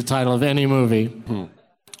believe is the title of any movie.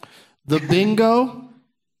 The Bingo.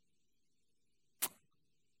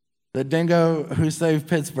 The dingo who saved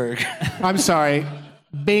Pittsburgh. I'm sorry.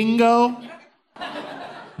 Bingo.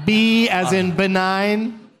 B as in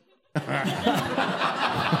benign.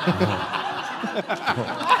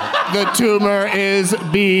 The tumor is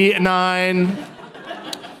B9.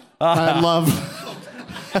 I love.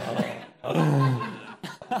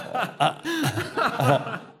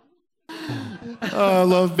 I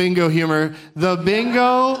love bingo humor. The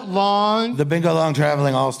Bingo Long. The Bingo Long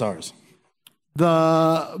Traveling All-Stars.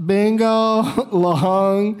 The Bingo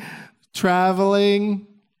Long Traveling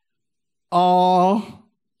All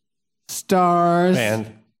Stars.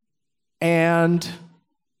 And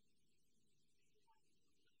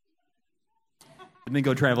The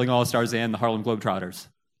Bingo Traveling All-Stars and the Harlem Globetrotters.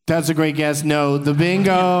 That's a great guess. No, the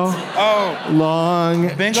Bingo Long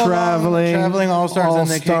Bingo Traveling All-Stars and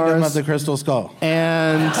the Kingdom of the Crystal Skull.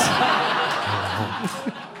 And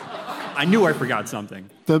I knew I forgot something.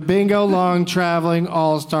 the Bingo Long Traveling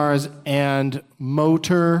All-Stars and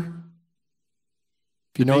Motor.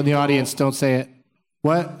 If you know in the audience, don't say it.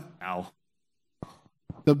 What? Ow.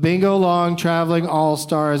 The Bingo Long Traveling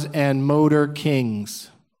All-Stars and Motor Kings.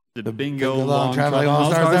 The Bingo Long Long Traveling Traveling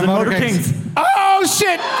All-Stars All-Stars and and Motor Motor Kings. Oh,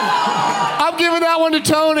 shit! I'm giving that one to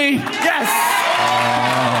Tony. Yes!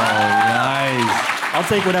 Nice. I'll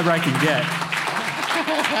take whatever I can get.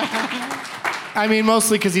 I mean,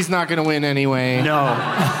 mostly because he's not going to win anyway. No.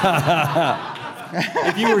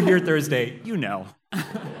 If you were here Thursday, you know.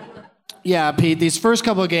 Yeah, Pete, these first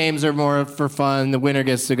couple of games are more for fun. The winner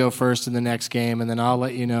gets to go first in the next game, and then I'll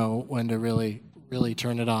let you know when to really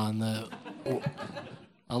turn it on.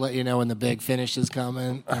 I'll let you know when the big finish is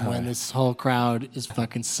coming and when this whole crowd is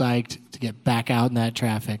fucking psyched to get back out in that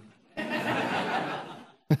traffic.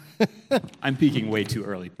 I'm peaking way too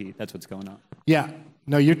early, Pete. That's what's going on. Yeah.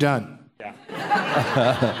 No, you're done. Yeah.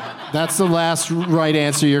 That's the last right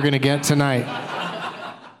answer you're going to get tonight.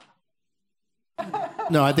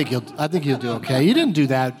 No, I think you'll do okay. You didn't do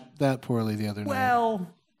that poorly the other night. Well,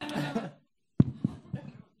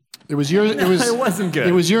 It wasn't good.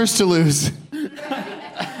 It was yours to lose.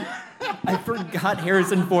 I forgot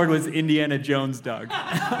Harrison Ford was Indiana Jones, Doug.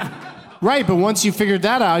 Right, but once you figured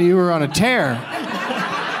that out, you were on a tear.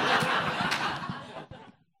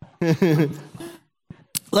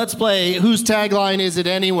 Let's play Whose Tagline Is It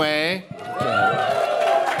Anyway?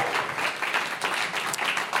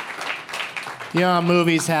 You know how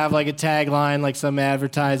movies have like a tagline, like some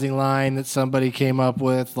advertising line that somebody came up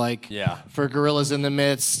with, like for Gorillas in the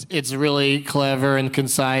Midst. It's really clever and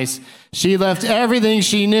concise. She left everything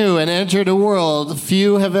she knew and entered a world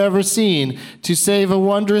few have ever seen to save a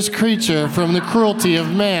wondrous creature from the cruelty of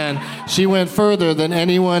man. She went further than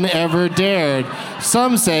anyone ever dared.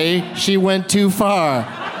 Some say she went too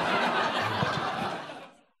far.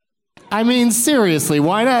 I mean, seriously,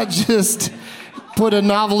 why not just put a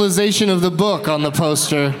novelization of the book on the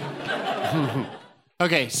poster?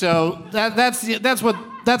 Okay, so that's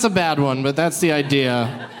a bad one, but that's the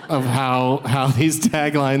idea of how these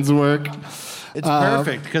taglines work. It's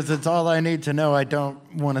perfect because it's all I need to know. I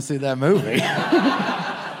don't want to see that movie.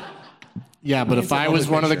 Yeah, but if I was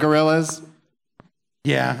one of the gorillas,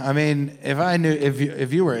 yeah, I mean, if I knew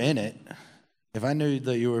if you were in it, if I knew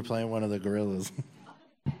that you were playing one of the gorillas,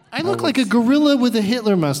 I look like a gorilla with a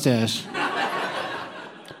Hitler mustache.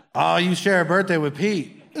 Oh, you share a birthday with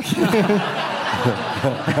Pete.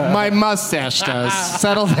 My mustache does.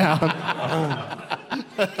 Settle down.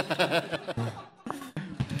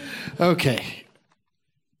 Okay.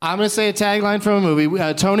 I'm going to say a tagline from a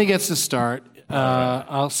movie. Tony gets to start.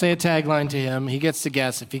 I'll say a tagline to him. He gets to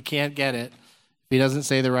guess. If he can't get it, if he doesn't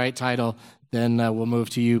say the right title, then we'll move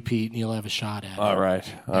to you, Pete, and you'll have a shot at it. All right.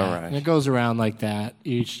 And it goes around like that.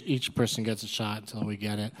 Each person gets a shot until we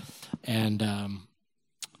get it. And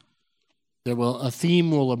a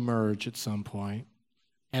theme will emerge at some point.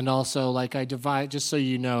 And also, like just so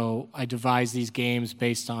you know, I devise these games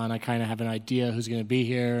based on, I kind of have an idea who's going to be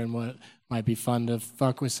here and what might be fun to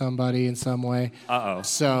fuck with somebody in some way. Uh-oh.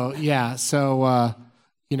 So,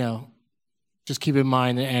 just keep in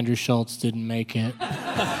mind that Andrew Schultz didn't make it.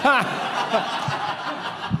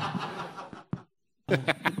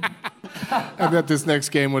 I bet this next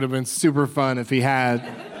game would have been super fun if he had.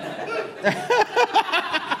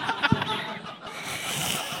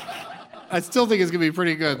 I still think it's going to be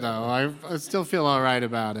pretty good, though. I still feel all right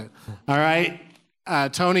about it. All right?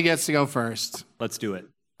 Tony gets to go first. Let's do it.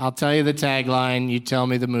 I'll tell you the tagline. You tell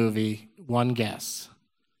me the movie. One guess.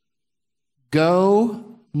 Go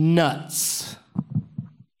nuts.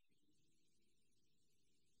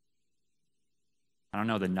 I don't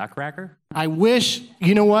know, the Nutcracker? I wish,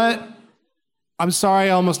 you know what? I'm sorry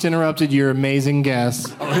I almost interrupted your amazing guess.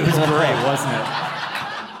 Oh, it was great, wasn't it?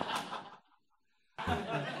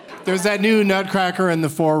 There's that new Nutcracker in the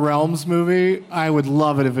Four Realms movie. I would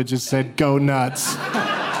love it if it just said, go nuts.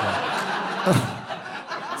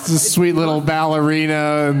 It's a sweet little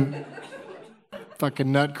ballerina and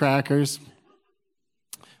fucking nutcrackers.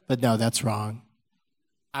 But no, that's wrong.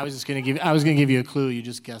 I was gonna give you a clue. You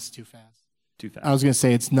just guessed too fast. Too fast. I was gonna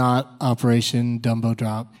say it's not Operation Dumbo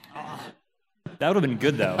Drop. That would have been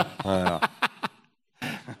good, though.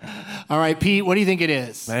 All right, Pete, what do you think it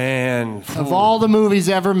is? Man. Of all the movies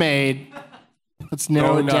ever made, let's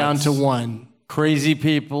narrow it down nuts. to one. Crazy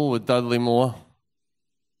People with Dudley Moore.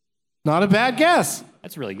 Not a bad guess.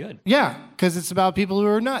 That's really good. Yeah, because it's about people who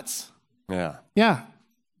are nuts. Yeah. Yeah,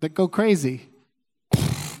 that go crazy.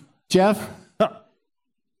 Geoff?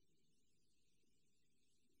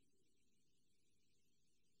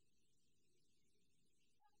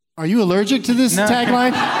 Are you allergic to this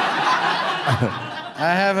tagline?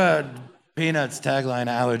 I have a Peanuts tagline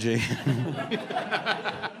allergy.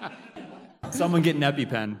 Someone get an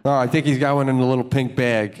EpiPen. Oh, I think he's got one in a little pink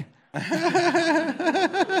bag.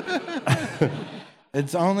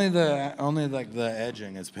 It's only like the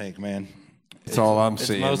edging is pink, man. That's all I'm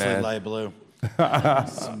seeing, man. It's mostly light blue.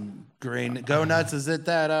 Some green. Go nuts. Is it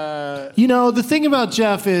that? You know, the thing about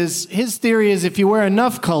Geoff is his theory is if you wear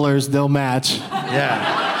enough colors, they'll match.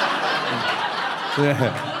 Yeah.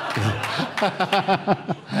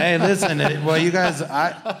 Hey, listen. Well, you guys,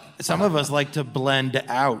 some of us like to blend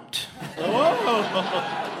out.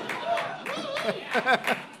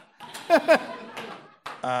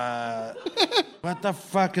 What the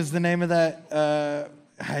fuck is the name of that?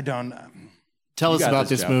 I don't. Tell us about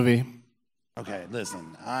this movie. Okay,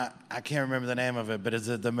 listen. I can't remember the name of it, but is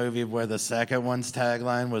it the movie where the second one's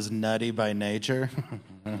tagline was "Nutty by Nature"?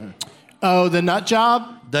 Oh, The Nut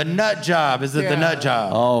Job? The Nut Job. Is it The Nut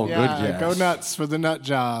Job? Oh, Yeah, good guess. go nuts for The Nut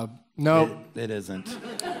Job. Nope. It isn't.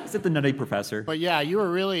 Is it the Nutty Professor? But yeah, you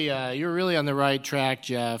were really on the right track,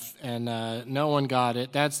 Geoff, and no one got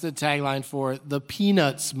it. That's the tagline for the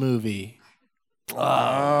Peanuts movie. The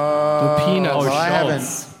Peanuts. Well, I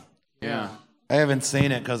Schultz. haven't. Yeah. I haven't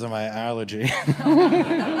seen it because of my allergy.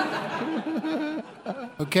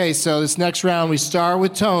 Okay, so this next round we start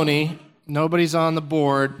with Tony. Nobody's on the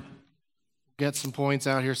board. get some points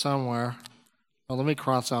out here somewhere. Oh, let me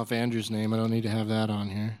cross off Andrew's name. I don't need to have that on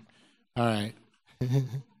here. All right.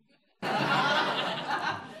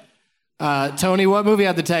 Tony, what movie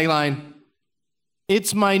had the tagline,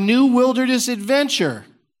 "It's my new wilderness adventure"?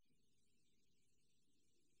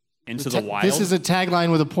 Into the Wild? This is a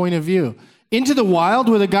tagline with a point of view. Into the Wild,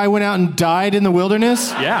 where the guy went out and died in the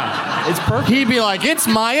wilderness? Yeah, it's perfect. He'd be like, "It's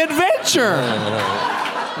my adventure."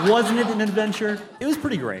 Wasn't it an adventure? It was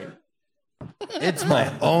pretty great. It's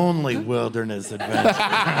my only wilderness adventure.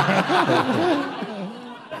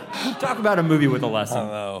 Talk about a movie with a lesson. I don't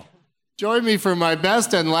know. Join me for my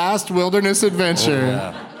best and last wilderness adventure.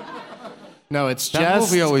 Yeah. No, it's That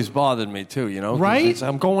just... movie always bothered me too, you know? 'cause Right?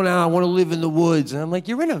 I'm going out, I want to live in the woods. And I'm like,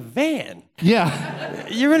 you're in a van. Yeah.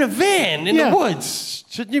 You're in a van in the woods.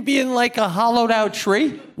 Shouldn't you be in like a hollowed out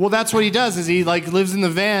tree? Well, that's what he does, is he like lives in the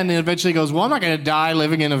van and eventually goes, well, I'm not going to die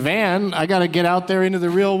living in a van. I got to get out there into the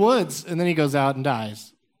real woods. And then he goes out and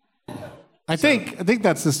dies. I think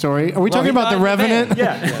that's the story. Are we talking about The Revenant?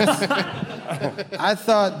 Yeah. I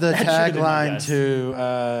thought the tagline to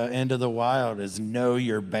Into the Wild is "Know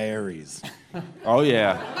Your Berries." Oh,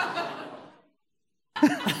 yeah.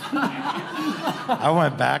 I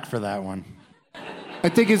went back for that one. I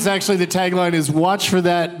think it's actually the tagline is "Watch for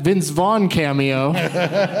that Vince Vaughn cameo."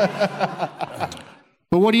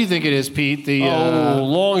 But what do you think it is, Pete?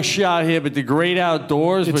 Long shot here, but The Great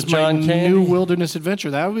Outdoors with John Candy. New wilderness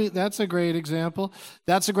adventure. That's a great example.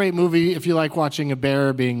 That's a great movie if you like watching a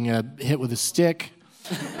bear being hit with a stick.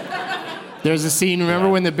 There's a scene, remember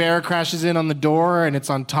when the bear crashes in on the door and it's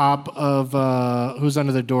on top of, who's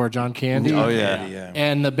under the door? John Candy? Oh, yeah.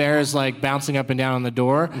 And the bear is like bouncing up and down on the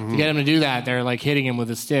door. To get him to do that, they're like hitting him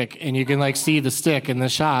with a stick. And you can like see the stick in the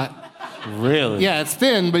shot. Really? Yeah, it's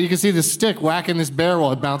thin, but you can see the stick whacking this bear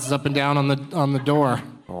while it bounces up and down on the door.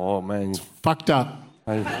 Oh, man. Fucked up.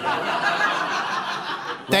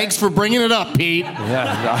 Thanks for bringing it up, Pete.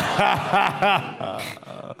 Yeah.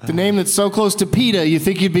 The name that's so close to PETA, you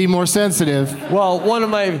think you'd be more sensitive. Well,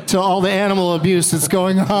 to all the animal abuse that's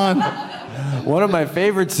going on. One of my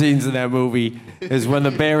favorite scenes in that movie is when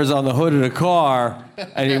the bear is on the hood of the car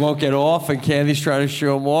and he won't get off and Candy's trying to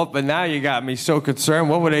show him off. But now you got me so concerned.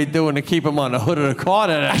 What were they doing to keep him on the hood of the car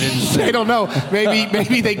that I didn't see? They don't know. Maybe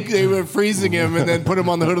they were freezing him and then put him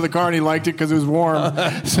on the hood of the car and he liked it because it was warm.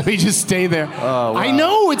 So he just stayed there. Oh, wow. I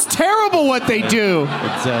know. It's terrible what they do.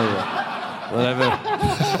 I tell you. Whatever.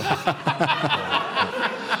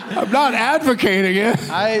 I'm not advocating it.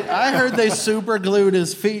 I heard they super glued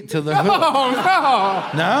his feet to the hood.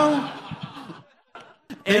 Oh, no. No?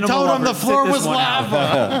 They told him the floor was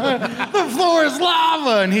lava. The floor is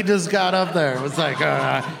lava. And he just got up there. It was like,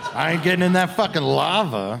 I ain't getting in that fucking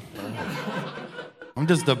lava. I'm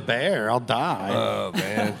just a bear. I'll die. Oh,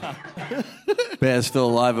 man. Bear's still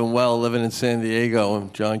alive and well, living in San Diego.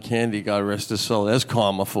 And John Candy, God rest his soul. There's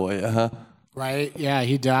karma for you, huh? Right? Yeah,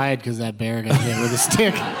 he died because that bear got hit with a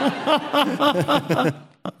stick.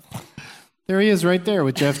 There he is right there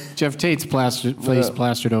with Geoff Tate's face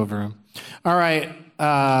plastered over him. All right.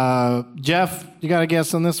 Geoff, you got a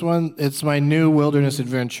guess on this one? It's my new wilderness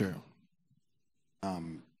adventure.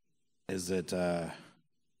 Is it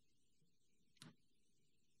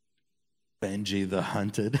Benji the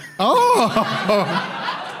Hunted? Oh!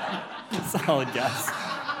 Solid guess.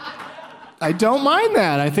 I don't mind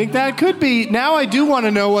that. I think that could be. Now I do want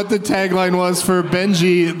to know what the tagline was for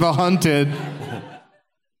Benji the Hunted.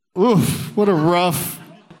 Oof, what a rough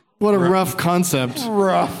concept.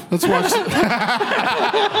 Rough. Let's watch.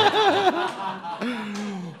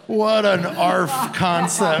 What an ARF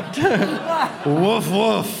concept. Woof,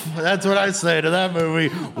 woof. That's what I say to that movie.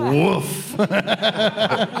 Woof.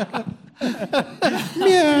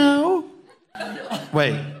 Meow.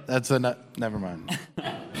 Wait, that's never mind.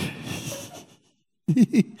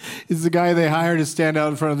 Is the guy they hired to stand out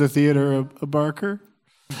in front of the theater a barker?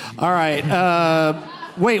 All right.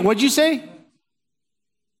 Wait, what'd you say?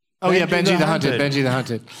 Oh, yeah, Benji the Hunted. Benji the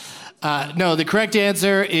Hunted. No, the correct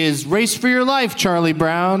answer is Race for Your Life, Charlie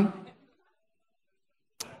Brown.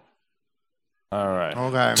 All right.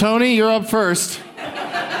 Okay. Tony, you're up first.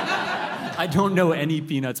 I don't know any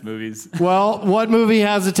Peanuts movies. Well, what movie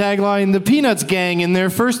has the tagline, The Peanuts Gang, in their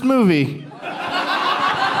first movie?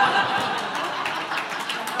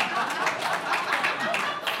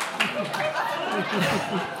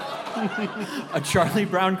 A Charlie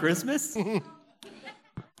Brown Christmas?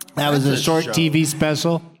 That was a short TV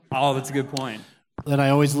special. Oh, that's a good point. That I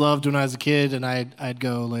always loved when I was a kid, and I'd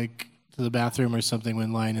go like to the bathroom or something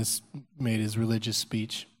when Linus made his religious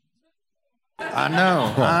speech. I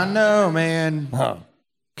know, man. Huh.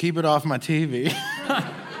 Keep it off my TV.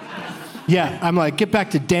 Yeah, I'm like, get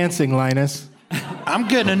back to dancing, Linus. I'm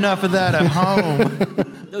getting enough of that at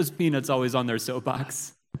home. Those peanuts always on their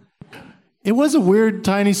soapbox. It was a weird,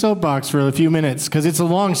 tiny soapbox for a few minutes because it's a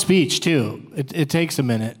long speech, too. It takes a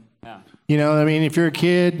minute. Yeah. You know, I mean, if you're a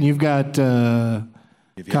kid and you've got,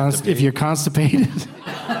 if you're constipated,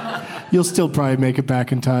 you'll still probably make it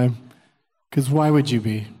back in time. Because why would you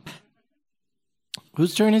be?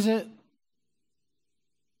 Whose turn is it?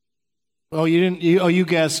 Oh, you didn't. You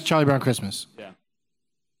guessed Charlie Brown Christmas. Yeah.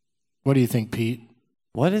 What do you think, Pete?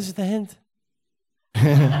 What is the hint?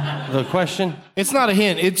 The question? It's not a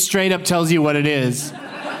hint. It straight up tells you what it is.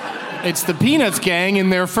 It's the Peanuts gang in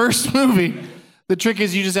their first movie. The trick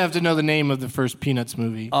is you just have to know the name of the first Peanuts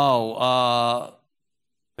movie. Oh,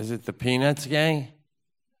 is it the Peanuts gang?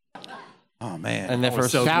 Oh, man. And their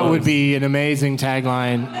first. That would be an amazing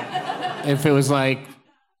tagline if it was like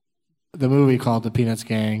the movie called The Peanuts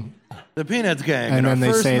Gang. The Peanuts gang. And then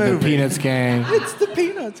they say movie. The Peanuts Gang. It's the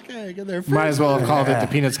Peanuts gang in their first Might as well have called movie. it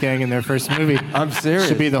The Peanuts Gang in their first movie. I'm serious.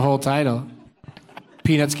 Should be the whole title.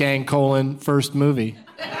 Peanuts Gang, first movie.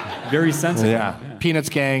 Very sensitive. Yeah. Peanuts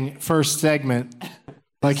Gang, first segment.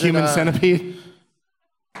 Like Human Centipede.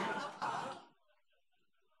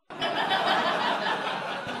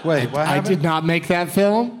 Wait, what I happened? did not make that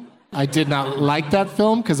film. I did not like that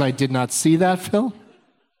film because I did not see that film.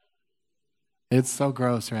 It's so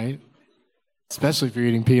gross, right? Especially if you're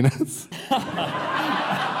eating peanuts.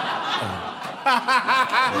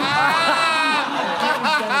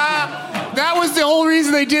 That was the whole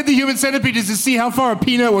reason they did the Human Centipede, is to see how far a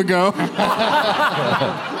peanut would go.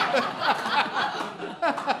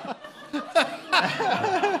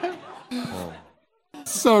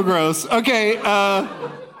 So gross. Okay,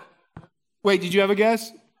 wait, did you have a guess?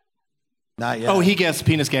 Not yet. Oh, he guessed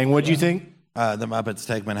Penis Gang. What'd you think? The Muppets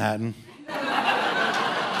Take Manhattan.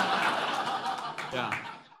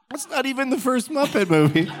 That's not even the first Muppet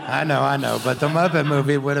movie. I know, but the Muppet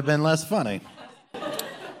movie would have been less funny.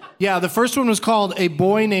 Yeah, the first one was called A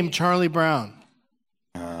Boy Named Charlie Brown.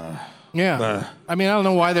 Yeah. I mean, I don't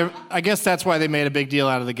know why I guess that's why they made a big deal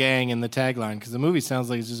out of the gang and the tagline, because the movie sounds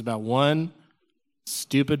like it's just about one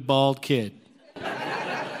stupid bald kid.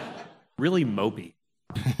 Really mopey.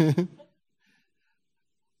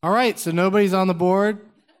 All right, so nobody's on the board.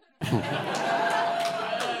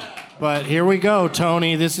 But here we go,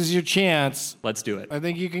 Tony. This is your chance. Let's do it. I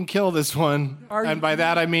think you can kill this one. And by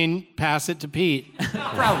that, I mean pass it to Pete.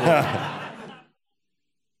 Probably.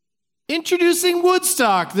 Introducing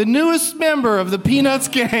Woodstock, the newest member of the Peanuts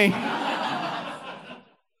gang.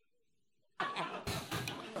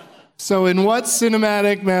 So in what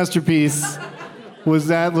cinematic masterpiece was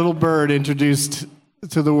that little bird introduced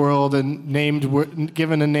to the world and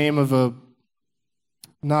given a name of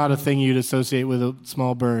not a thing you'd associate with a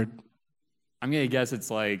small bird? I'm going to guess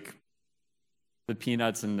it's like the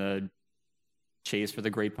Peanuts and the Chase for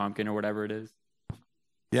the Great Pumpkin or whatever it is.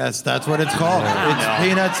 Yes, that's what it's called. It's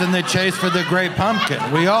Peanuts and the Chase for the Great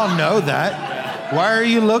Pumpkin. We all know that. Why are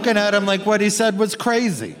you looking at him like what he said was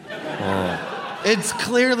crazy? It's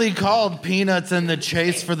clearly called Peanuts and the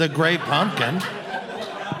Chase for the Great Pumpkin.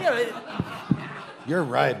 You're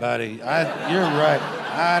right, buddy. You're right.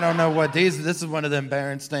 I don't know what this is one of them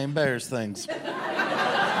Berenstain Bears things.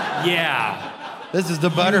 Yeah. This is the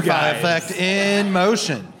butterfly effect in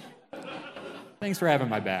motion. Thanks for having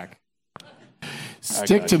my back.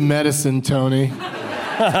 Stick to medicine, Tony.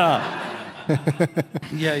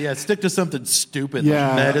 Yeah, stick to something stupid Yeah.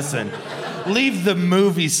 like medicine. Leave the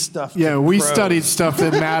movie stuff Yeah, to we pros. studied stuff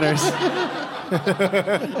that matters.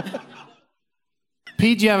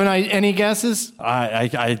 Pete, do you have any guesses?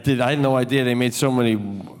 I did. I had no idea they made so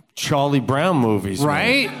many Charlie Brown movies. man.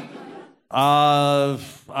 Right?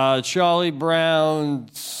 Charlie Brown.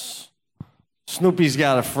 Snoopy's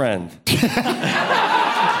Got a Friend. It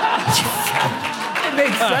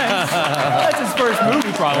makes sense. That's his first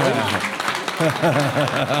movie, probably.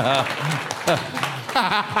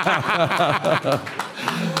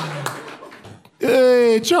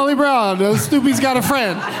 Hey, Charlie Brown, Snoopy's got a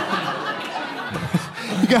friend.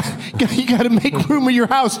 You got to make room in your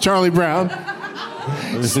house, Charlie Brown.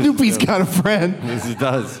 Snoopy's got a friend. Yes, he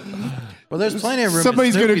does. Well, there's plenty of room.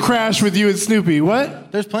 Somebody's going to crash with you and Snoopy.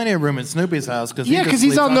 What? There's plenty of room at Snoopy's house because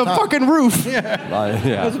He's on the fucking roof.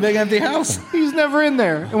 Yeah. It's a big empty house. He's never in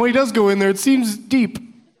there. And when he does go in there, it seems deep.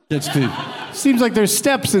 It's deep. Seems like there's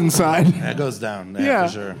steps inside. That goes down. Yeah.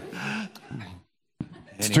 For sure.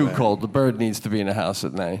 It's too cold. The bird needs to be in the house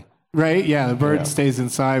at night. Right? Yeah, the bird stays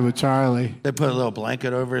inside with Charlie. They put a little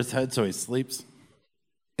blanket over his head so he sleeps.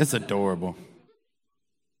 It's adorable.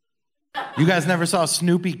 You guys never saw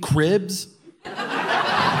Snoopy Cribs?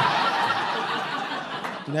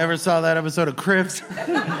 You never saw that episode of Crips?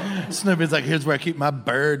 Snoopy's like, here's where I keep my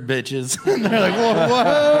bird bitches. And they're like,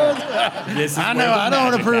 what? I know, I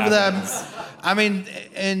don't approve of that. I mean,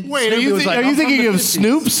 and Wait, Snoopy was like, are you I'm from thinking the of 50s.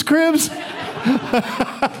 Snoop Scribs?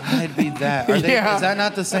 Might be that. Is that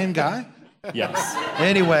not the same guy? Yes.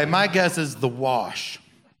 Anyway, my guess is The Wash.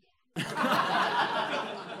 Is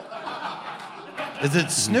it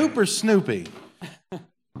Snoop or Snoopy?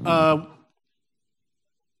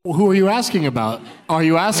 Who are you asking about? Are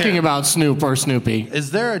you asking about Snoop or Snoopy? Is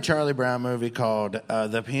there a Charlie Brown movie called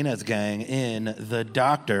The Peanuts Gang in The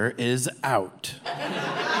Doctor Is Out?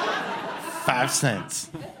 5 cents.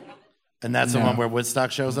 And that's the one where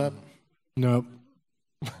Woodstock shows up? Nope.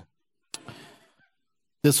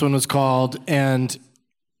 This one was called, and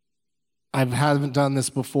I haven't done this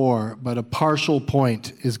before, but a partial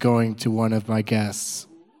point is going to one of my guests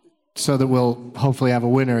so that we'll hopefully have a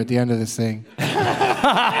winner at the end of this thing.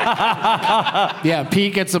 Yeah,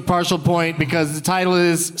 Pete gets a partial point because the title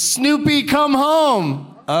is Snoopy Come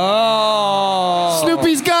Home. Oh.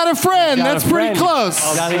 Snoopy's got a friend. That's pretty close.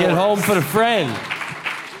 Gotta get home for the friend.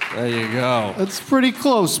 There you go. That's pretty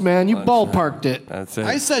close, man. You ballparked it. That's it.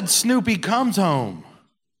 I said Snoopy comes home.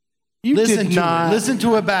 You Listen did to not. it. Listen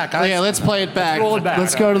to it back. Yeah, let's play it back. roll it back.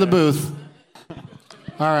 Let's go to the booth.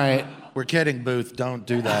 All right. We're kidding, Booth. Don't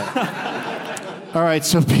do that. All right,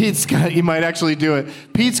 so Pete's got, you might actually do it.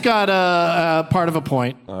 Pete's got a part of a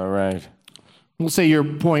point. All right. We'll say you're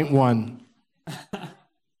 0.1.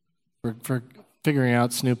 For figuring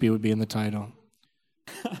out Snoopy would be in the title.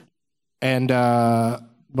 And,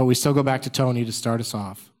 but we still go back to Tony to start us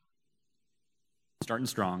off. Starting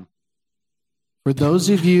strong. For those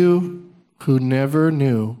of you who never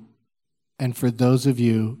knew, and for those of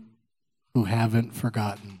you who haven't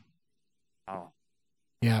forgotten. Oh.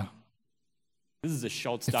 Yeah. This is a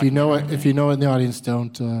Schultz If you know it, documentary. in the audience,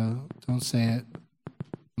 don't say it.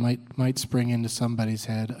 Might spring into somebody's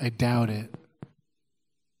head. I doubt it.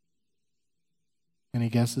 Any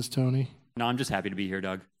guesses, Tony? No, I'm just happy to be here,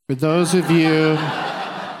 Doug. For those of you,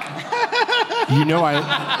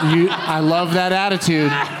 I love that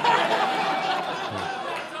attitude.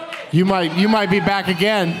 You might be back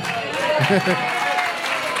again.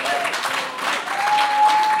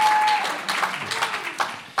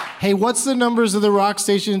 Hey, what's the numbers of the rock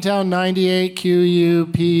station in town? 98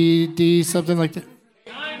 QUPD, something like that.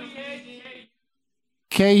 98.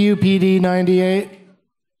 KUPD 98.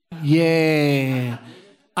 Yeah.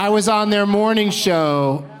 I was on their morning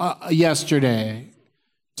show yesterday.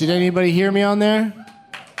 Did anybody hear me on there?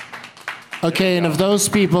 Okay, and of those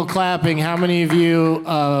people clapping, how many of you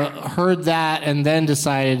heard that and then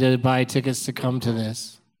decided to buy tickets to come to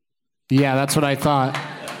this? Yeah, that's what I thought.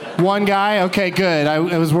 One guy? Okay, good.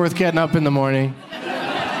 It was worth getting up in the morning.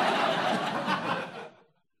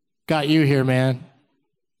 Got you here, man.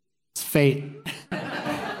 It's fate.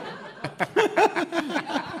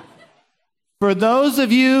 For those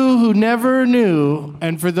of you who never knew,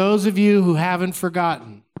 and for those of you who haven't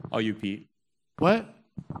forgotten. Oh, you, Pete. What?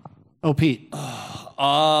 Oh, Pete.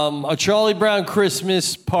 A Charlie Brown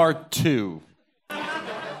Christmas Part 2.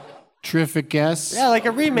 Terrific guess. Yeah, like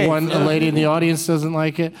a remake. A lady in the audience doesn't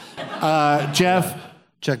like it. Jeff?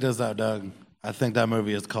 Check this out, Doug. I think that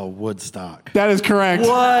movie is called Woodstock. That is correct.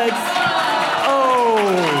 What? Oh.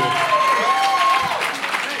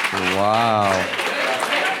 Wow.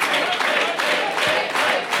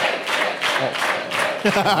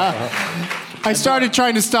 I started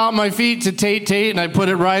trying to stomp my feet to Tate, and I put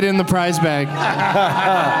it right in the prize bag.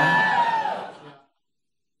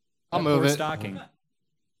 I'll move it. Stocking.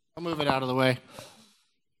 I'll move it out of the way.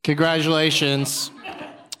 Congratulations,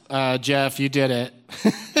 Jeff. You did it.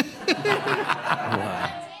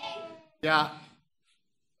 Yeah.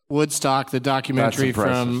 Woodstock, the documentary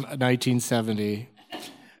from 1970.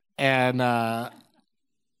 And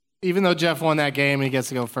even though Jeff won that game and he gets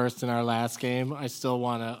to go first in our last game, I still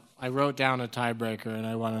want to. I wrote down a tiebreaker, and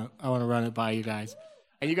I want to run it by you guys.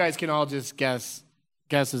 And you guys can all just guess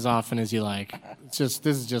as often as you like. This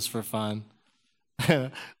is just for fun.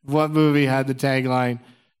 What movie had the tagline,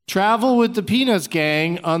 "Travel with the Peanuts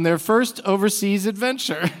Gang on their first overseas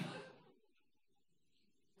adventure"?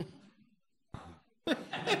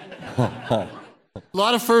 A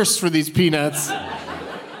lot of firsts for these Peanuts.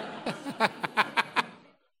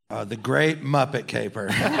 The Great Muppet Caper.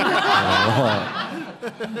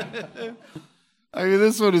 I mean,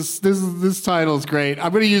 this title is great.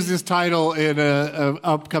 I'm going to use this title in a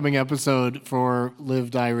upcoming episode for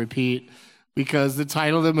Live, Die, Repeat, because the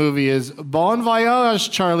title of the movie is Bon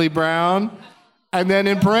Voyage, Charlie Brown, and then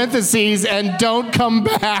in parentheses, and don't come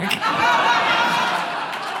back.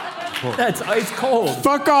 That's ice cold.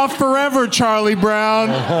 Fuck off forever, Charlie Brown.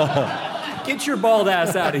 Get your bald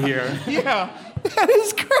ass out of here. Yeah, that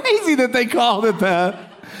is crazy that they called it that.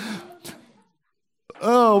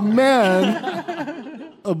 Oh,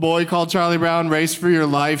 man. A boy called Charlie Brown, Race for Your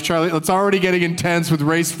Life. Charlie, it's already getting intense with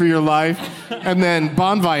Race for Your Life. And then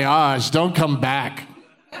Bon Voyage, don't come back.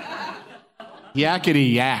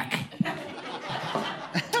 Yakety yak.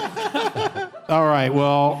 All right,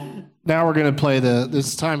 well, now we're going to play this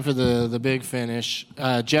is time for the big finish.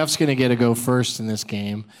 Geoff's going to get to go first in this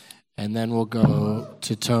game. And then we'll go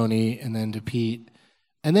to Tony and then to Pete.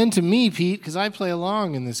 And then to me, Pete, because I play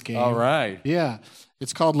along in this game. All right. Yeah.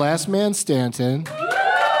 It's called Last Man Stanton.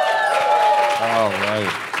 All right.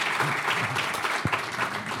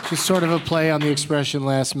 Just sort of a play on the expression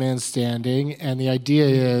last man standing. And the idea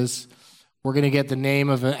is we're going to get the name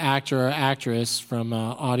of an actor or actress from an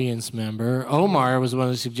audience member. Omar was the one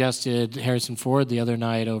who suggested Harrison Ford the other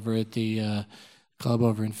night over at the club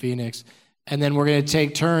over in Phoenix. And then we're going to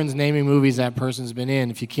take turns naming movies that person's been in.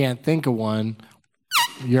 If you can't think of one,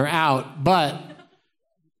 you're out. But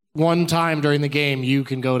one time during the game, you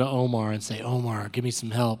can go to Omar and say, Omar, give me some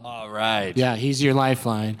help. All right. Yeah, he's your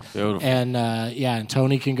lifeline. Beautiful. And and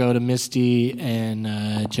Tony can go to Misty,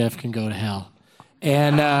 and Geoff can go to hell.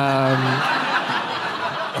 And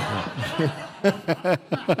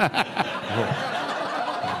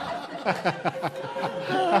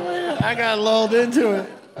I got lulled into it.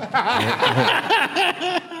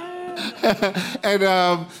 And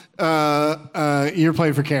you're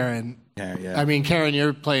playing for Karen. Yeah. I mean, Karen,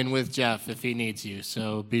 you're playing with Geoff if he needs you,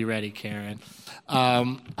 so be ready, Karen.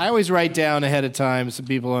 I always write down ahead of time some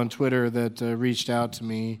people on Twitter that reached out to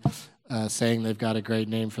me saying they've got a great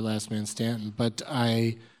name for Last Man Stanton, but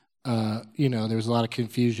there was a lot of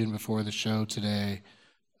confusion before the show today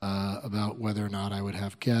about whether or not I would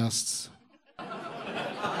have guests.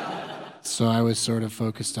 So I was sort of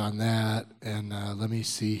focused on that, and let me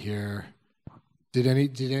see here. Did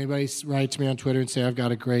anybody write to me on Twitter and say I've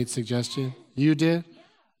got a great suggestion? You did?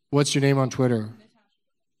 What's your name on Twitter?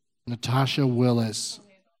 Natasha Willis.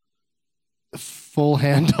 Full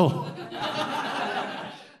handle.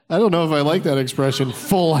 I don't know if I like that expression,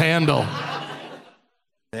 full handle.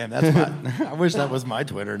 Damn, that's I wish that was my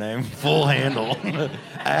Twitter name. Full handle.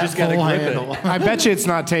 Just got to grip it. I bet you it's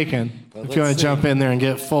not taken. If you want to jump in there and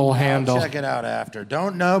get full handle. Check it out after.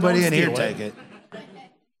 Don't nobody in here steal take it.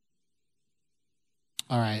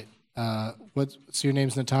 All right. So your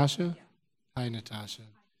name's Natasha? Hi, Natasha.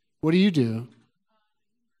 What do you do?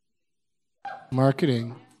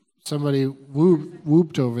 Marketing. Somebody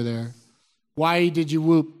whooped over there. Why did you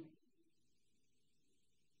whoop?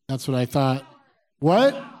 That's what I thought.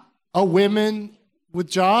 What? Oh, women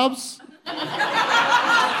with jobs?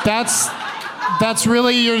 That's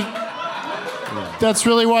really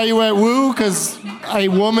why you went woo? Because a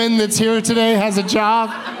woman that's here today has a job?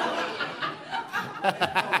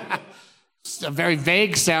 It's a very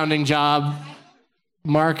vague sounding job.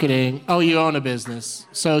 Marketing. Oh, you own a business.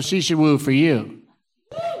 So she should woo for you.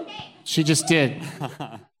 She just did.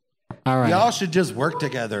 All right. Y'all should just work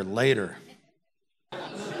together later.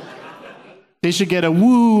 They should get a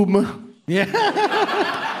womb. Yeah.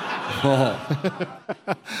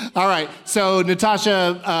 All right. So,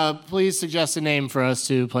 Natasha, please suggest a name for us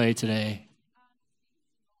to play today.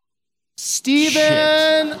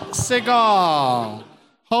 Steven Seagal.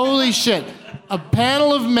 Holy shit. A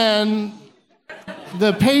panel of men,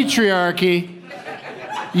 the patriarchy.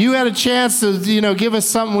 You had a chance to, give us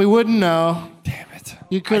something we wouldn't know. Damn it.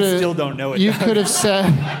 I still don't know it. You could have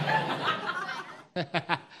said.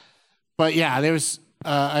 But yeah, there's.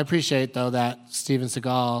 I appreciate though that Steven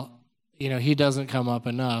Seagal, he doesn't come up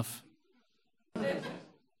enough.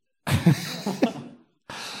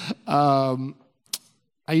 I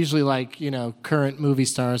usually like current movie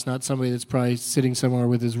stars, not somebody that's probably sitting somewhere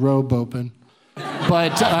with his robe open.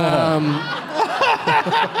 But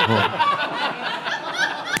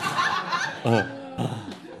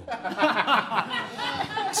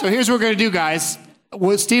so here's what we're gonna do, guys.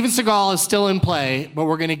 Steven Seagal is still in play, but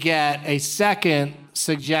we're going to get a second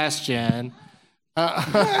suggestion.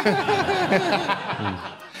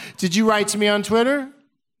 Did you write to me on Twitter?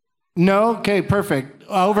 No? Okay, perfect.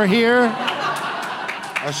 Over here.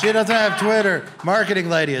 Oh, she doesn't have Twitter. Marketing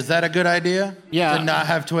lady, is that a good idea? Yeah. To not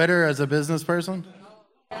have Twitter as a business person?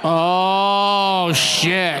 Oh,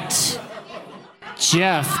 shit.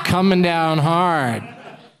 Geoff coming down hard.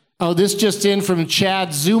 Oh, this just in from Chad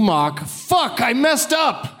Zumach. Fuck, I messed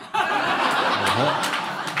up.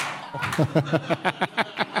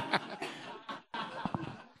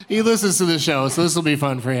 He listens to the show, so this will be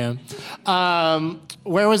fun for him.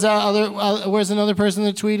 Where's another person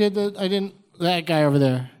that tweeted that I didn't? That guy over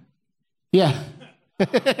there. Yeah.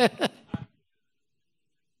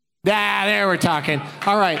 There we're talking.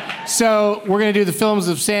 All right, so we're going to do the films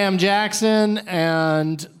of Sam Jackson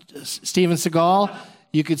and Steven Seagal.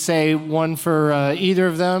 You could say one for either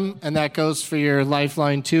of them, and that goes for your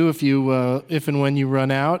lifeline too if and when you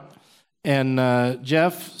run out. And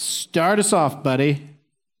Geoff, start us off, buddy.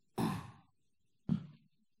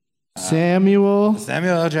 Samuel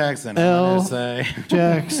L. Jackson. L. I'm gonna say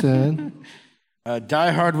Jackson.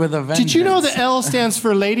 Die Hard with a Vengeance. Did you know the L stands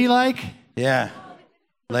for ladylike? Yeah.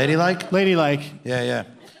 Ladylike? Ladylike. Yeah.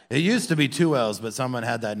 It used to be 2 L's, but someone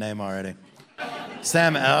had that name already.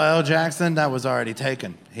 Sam L. Jackson, that was already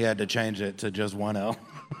taken. He had to change it to just 1 L.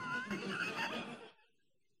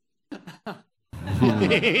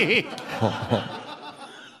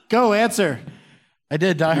 Go, answer. I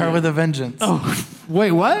did Die Hard with a Vengeance. Oh,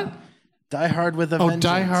 wait, what? Die Hard with a Vengeance. Oh,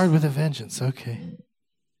 Die Hard with a Vengeance. Okay.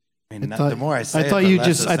 I mean, the more I say I thought it, the you less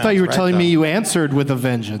just. it I thought you were sounds telling right, me though. you answered with a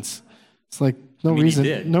vengeance. It's like no reason.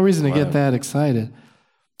 you did. No reason to get that excited.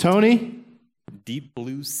 Tony. Deep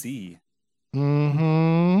Blue Sea.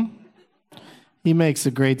 Mm-hmm. He makes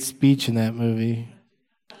a great speech in that movie.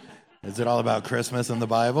 Is it all about Christmas in the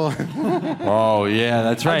Bible? Oh, yeah,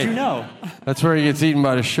 that's right. How'd you know? That's where he gets eaten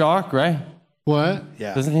by the shark, right? What?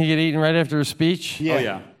 Yeah. Doesn't he get eaten right after a speech? Yeah. Oh,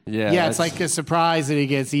 yeah. Yeah, it's like a surprise that he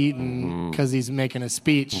gets eaten because he's making a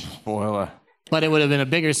speech. Spoiler. But it would have been a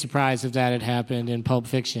bigger surprise if that had happened in Pulp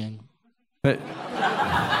Fiction.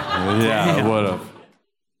 Yeah, it would have.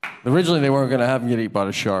 Originally, they weren't going to have him get eaten by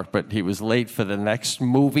the shark, but he was late for the next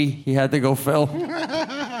movie he had to go film.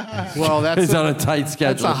 Well, He's on a tight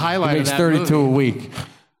schedule. That's a highlight He of makes that 32 movie. a week.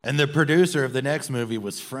 And the producer of the next movie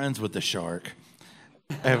was friends with the shark.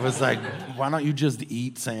 It was like, why don't you just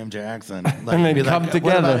eat Sam Jackson? Like, And then be come like,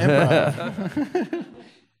 what about together. improv?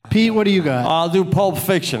 Pete, what do you got? I'll do Pulp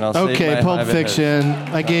Fiction. I'll save Okay, my Pulp 5 minutes. Fiction.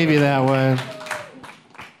 I gave you that one.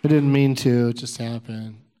 I didn't mean to. It just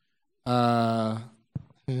happened. God,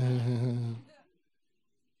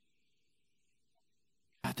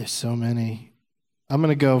 there's so many. I'm going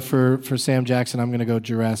to go for Sam Jackson. I'm going to go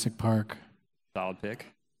Jurassic Park. Solid pick.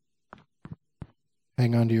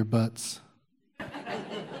 Hang on to your butts.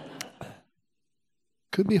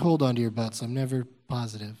 Could be hold on to your butts. I'm never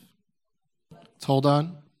positive. Let's hold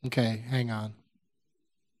on. Okay, hang on.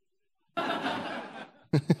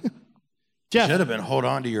 Geoff. Should have been hold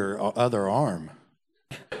on to your other arm.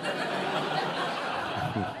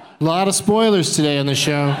 A lot of spoilers today on the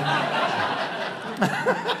show.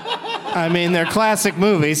 I mean, they're classic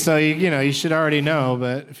movies, so you should already know,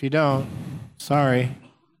 but if you don't, sorry.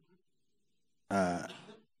 The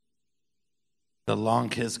Long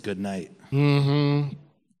Kiss Goodnight. Mm-hmm.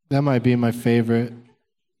 That might be my favorite.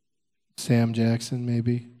 Sam Jackson,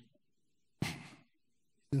 maybe.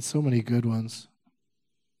 There's so many good ones.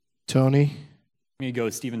 Tony? I'm going to go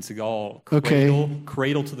Steven Seagal. Okay.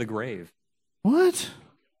 Cradle to the Grave. What?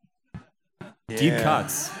 Deep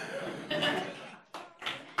cuts.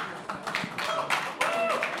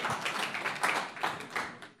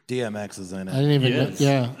 DMX is in it. I didn't even know. Yes.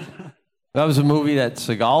 Yeah. That was a movie that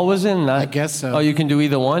Seagal was in? I guess so. Oh, you can do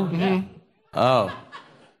either one? Mm-hmm. Oh.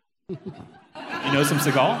 You know some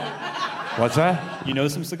Seagal? What's that? You know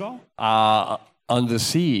some Seagal? Under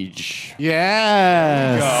Siege.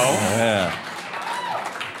 Yes. Go. Yeah.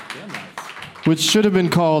 Which should have been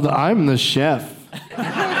called I'm the Chef.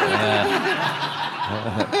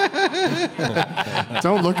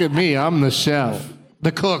 Don't look at me. I'm the chef.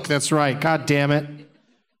 The cook, that's right. God damn it.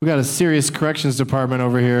 We got a serious corrections department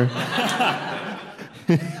over here.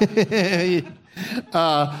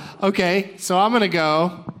 Okay, so I'm going to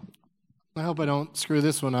go. I hope I don't screw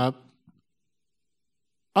this one up.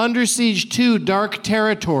 Under Siege 2, Dark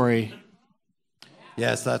Territory.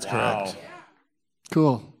 Yes, that's correct.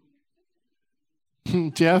 Cool.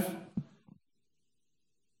 Geoff?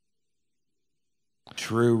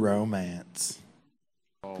 True Romance.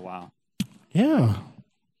 Oh, wow. Yeah.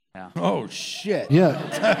 Oh, shit.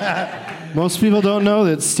 Yeah. Most people don't know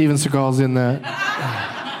that Steven Seagal's in that.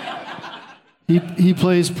 He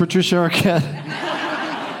plays Patricia Arquette.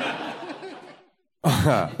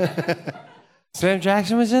 Sam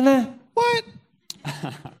Jackson was in that? What?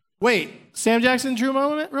 Wait, Sam Jackson, True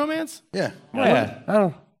Romance? Yeah. Yeah. I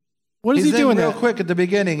don't. What is He's he doing real there? quick at the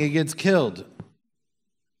beginning. He gets killed.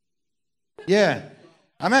 Yeah.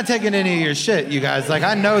 I'm not taking any of your shit, you guys. Like,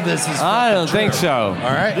 I know this is I don't think so. all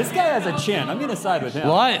right? This guy has a chin. I'm going to side with him.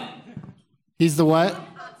 What? He's the what?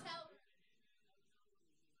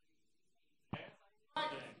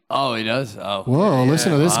 Oh, he does? Oh. Whoa,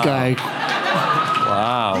 listen to this guy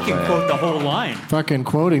Wow, You can man. quote the whole line. fucking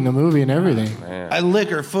quoting the movie and everything. I lick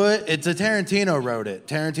her foot. It's a Tarantino wrote it.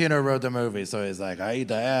 Tarantino wrote the movie, so he's like, I eat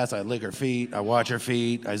the ass, I lick her feet, I watch her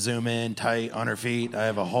feet, I zoom in tight on her feet, I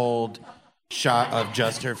have a hold shot of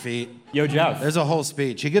just her feet. Yo, Geoff. There's a whole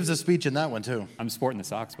speech. He gives a speech in that one too. I'm sporting the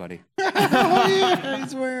socks, buddy. Oh yeah,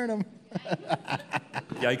 he's wearing them.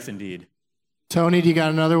 Yikes, indeed. Tony, do you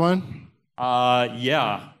got another one?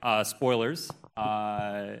 Yeah. Spoilers.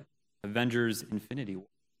 Avengers Infinity War.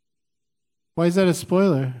 Why is that a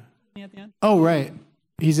spoiler? At the end? Oh, right.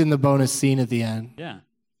 He's in the bonus scene at the end. Yeah.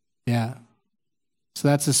 Yeah. So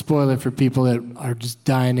that's a spoiler for people that are just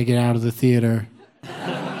dying to get out of the theater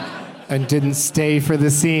and didn't stay for the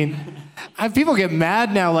scene. People get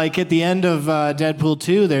mad now, like at the end of Deadpool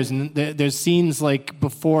 2, there's scenes like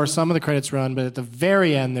before some of the credits run, but at the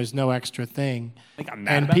very end, there's no extra thing. Like I'm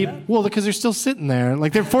mad about that? Well, because they're still sitting there.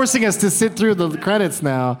 Like they're forcing us to sit through the credits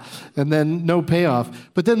now, and then no payoff.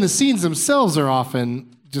 But then the scenes themselves are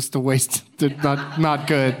often just a waste. They're not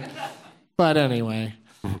good. But anyway,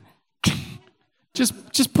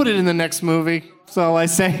 just put it in the next movie. That's all I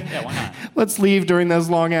say. Yeah, why not? Let's leave during those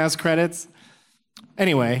long ass credits.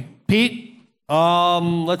 Anyway, Pete.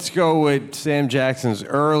 Let's go with Sam Jackson's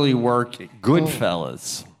early work,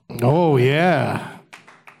 Goodfellas. Oh yeah,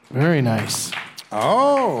 very nice.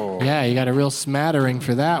 Oh. Yeah, you got a real smattering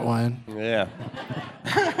for that one. Yeah.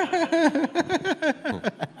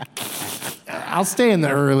 I'll stay in the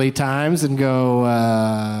early times and go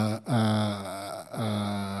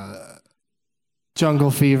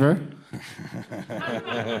Jungle Fever.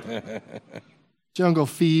 Jungle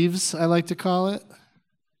Thieves, I like to call it.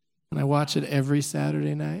 And I watch it every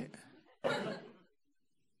Saturday night.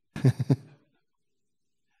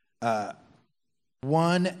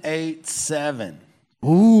 187.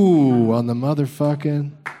 Ooh, on the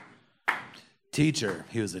motherfucking... Teacher.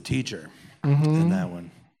 He was a teacher in that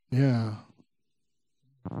one. Yeah.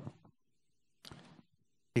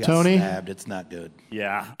 He got Tony? stabbed. It's not good.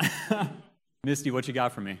 Yeah. Misty, what you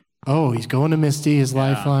got for me? Oh, he's going to Misty, his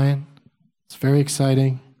lifeline. It's very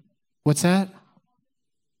exciting. What's that?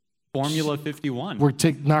 Formula 51. We're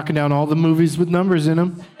knocking down all the movies with numbers in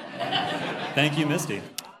them. Thank you, Misty.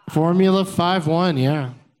 Formula 51,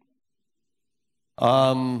 yeah.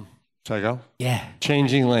 Should I go? Yeah.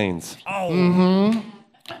 Changing Lanes. Oh.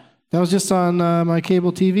 That was just on my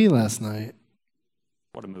cable TV last night.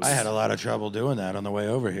 What a movie. I had a lot of trouble doing that on the way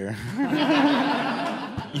over here.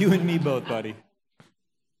 You and me both, buddy.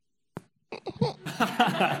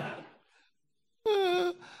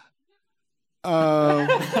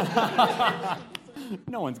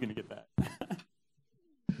 No one's going to get that.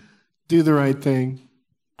 Do the right thing.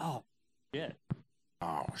 Oh, shit.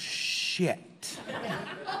 Oh, shit.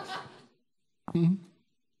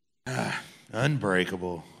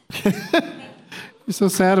 Unbreakable. You're so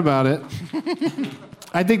sad about it.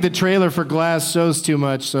 I think the trailer for Glass shows too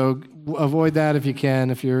much, so avoid that if you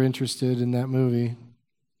can, if you're interested in that movie.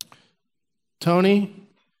 Tony,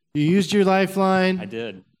 you used your lifeline. I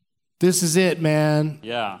did. This is it, man.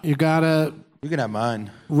 Yeah. You gotta You can have mine.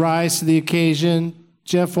 rise to the occasion.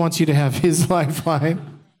 Jeff wants you to have his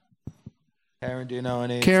lifeline. Karen, do you know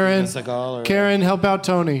any Karen, Steven Seagal or Karen, help out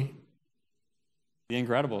Tony. The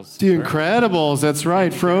Incredibles. The Incredibles, that's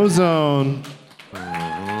right, Frozone.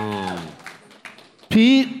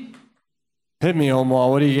 Pete? Hit me, Omar.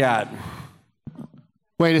 What do you got?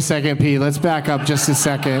 Wait a second, Pete. Let's back up just a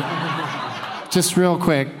second. Just real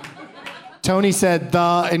quick. Tony said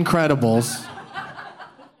The Incredibles.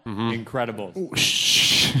 Incredibles.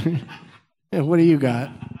 Shh. What do you got?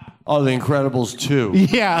 Oh, The Incredibles 2.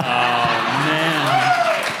 Yeah.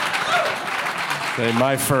 Say,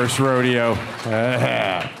 my first rodeo.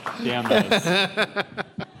 Damn this.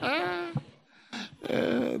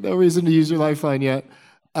 No reason to use your lifeline yet.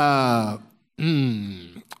 Oh,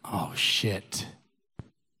 shit.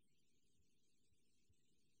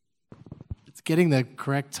 It's getting the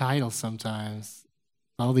correct title sometimes.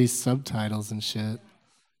 All these subtitles and shit.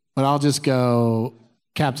 But I'll just go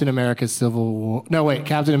Captain America Civil War. No, wait.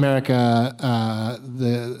 Captain America,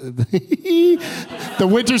 the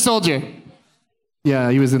Winter Soldier.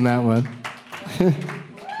 Yeah, he was in that one.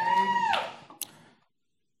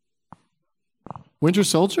 Winter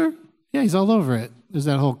Soldier? Yeah, he's all over it. There's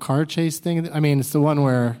that whole car chase thing. I mean, it's the one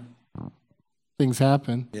where things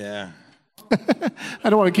happen. Yeah. I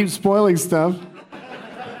don't want to keep spoiling stuff.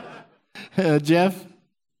 Jeff?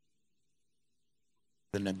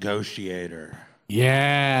 The Negotiator.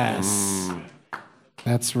 Yes.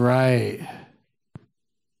 That's right.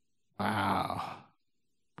 Wow.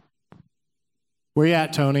 Where you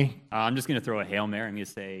at, Tony? I'm just going to throw a Hail Mary. I'm going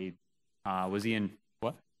to say, was he in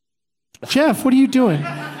what? Geoff, what are you doing?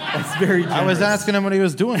 That's very generous. I was asking him what he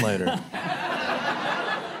was doing later.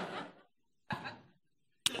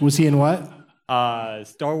 Was he in what?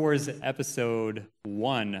 Star Wars Episode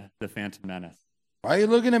 1, The Phantom Menace. Why are you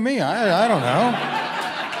looking at me? I don't know.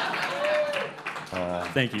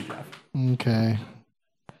 Thank you, Geoff. Okay.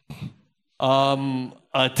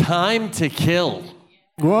 A Time to Kill.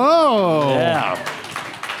 Whoa. Yeah.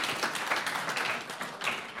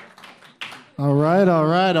 All right.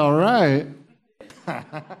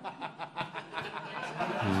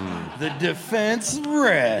 The defense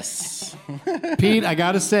rests. Pete, I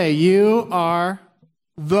got to say, you are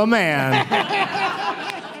the man.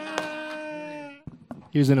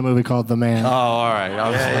 He was in a movie called The Man. Oh, all right.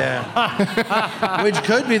 Yeah. Which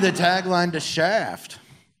could be the tagline to Shaft.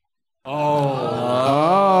 Oh,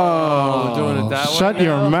 doing it that way. Shut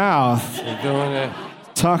your mouth. You're doing it.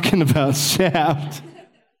 Talking about Shaft.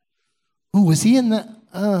 Oh, was he in the...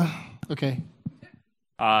 okay.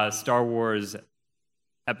 Star Wars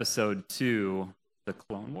Episode 2, The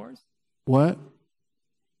Clone Wars. What?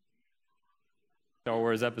 Star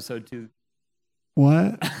Wars Episode 2.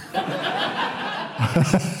 What?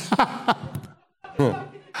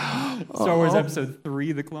 Star Wars Episode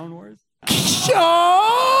 3, The Clone Wars.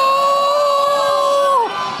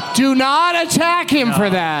 Do not attack him for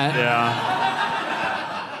that. Yeah.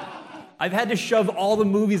 I've had to shove all the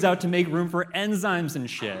movies out to make room for enzymes and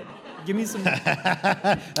shit. Give me some...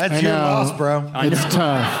 That's your loss, bro. It's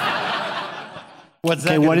tough. What's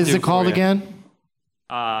that? Okay, what is it called again?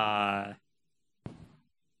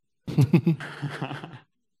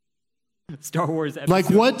 Star Wars Episode... Like,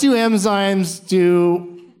 what do enzymes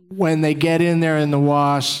do when they get in there in the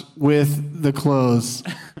wash with the clothes?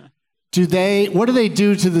 What do they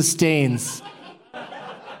do to the stains?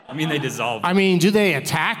 I mean, they dissolve. I mean, do they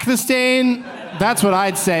attack the stain? That's what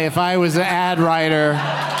I'd say if I was an ad writer.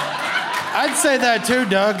 I'd say that too,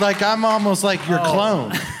 Doug. Like, I'm almost like your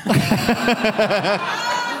clone.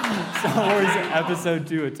 Star Wars Episode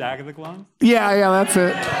 2, Attack of the Clones? Yeah, that's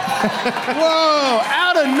it. Whoa,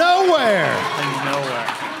 out of nowhere.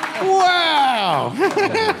 Wow.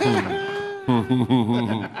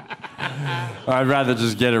 I'd rather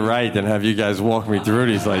just get it right than have you guys walk me through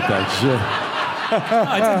these like that shit.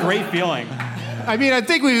 It's a great feeling. I mean, I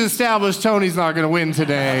think we've established Tony's not going to win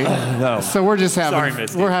today. No. So we're just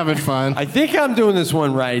Misty. we're having fun. I think I'm doing this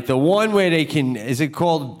one right. The one where they can, is it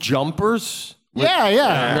called jumpers?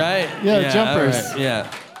 Yeah. Right? Yeah, jumpers. All right,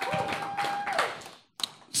 yeah.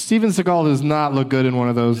 Steven Seagal does not look good in one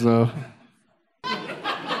of those, though.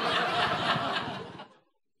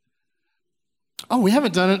 Oh, we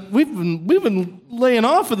haven't done it. We've been laying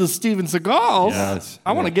off of the Steven Seagals. Yes.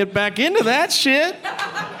 I want to get back into that shit.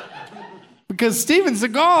 Because Steven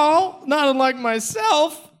Seagal, not unlike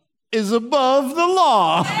myself, is above the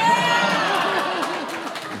law.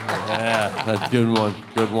 Yeah, that's a good one.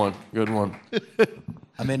 Good one.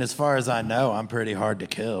 I mean, as far as I know, I'm pretty hard to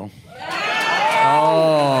kill.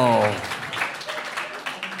 Oh.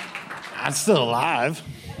 I'm still alive.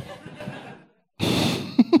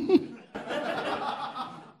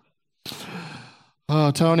 Oh,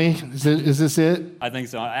 Tony, is this it? I think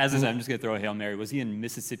so. As I said, I'm just going to throw a Hail Mary. Was he in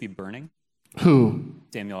Mississippi Burning? Who?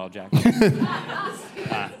 Samuel L. Jackson.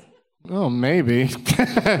 Oh, maybe.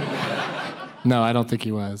 No, I don't think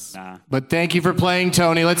he was. Nah. But thank you for playing,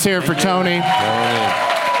 Tony. Let's hear it for Tony.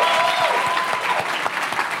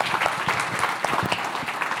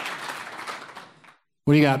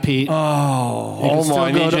 What do you got, Pete? Oh, Omar,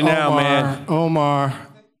 I need you now, man. Omar.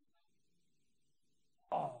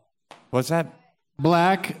 What's that?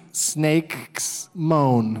 Black Snakes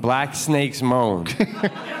Moan. Black Snakes Moan.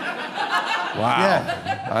 Wow.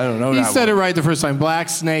 Yeah. I don't know He that said one. it right the first time. Black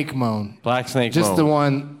Snake Moan. Black Snake Just Moan. the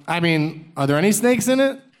one. I mean, are there any snakes in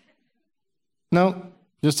it? No.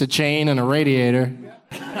 Just a chain and a radiator.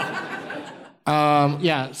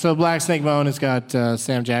 Yeah, so Black Snake Moan has got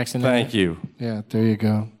Sam Jackson in it. Thank you. Yeah, there you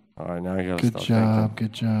go. All right, now I got to Good stop job,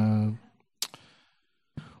 good job.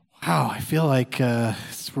 Wow, I feel like we're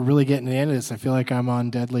really getting to the end of this. I feel like I'm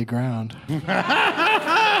on deadly ground.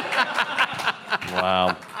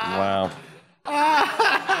 Wow.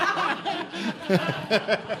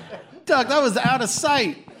 Doug, that was out of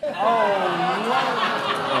sight.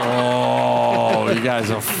 Oh, you guys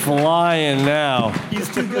are flying now.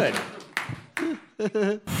 He's too good.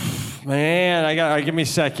 Man, give me a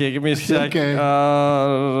second. Give me a second.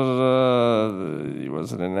 Okay. He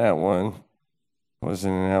wasn't in that one.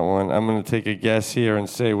 I'm going to take a guess here and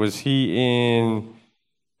say, was he in...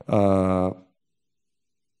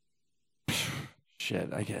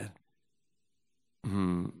 Shit, I get...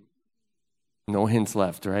 No hints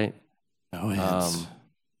left, right? No hints.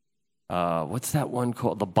 What's that one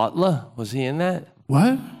called? The Butler? Was he in that?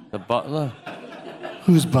 What? The Butler?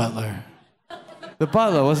 Who's Butler? The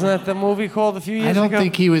Butler. Wasn't that the movie called a few years ago? I don't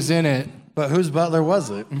think he was in it. But whose butler was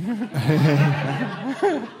it?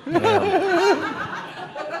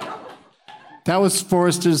 That was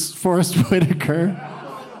Forrest Whitaker.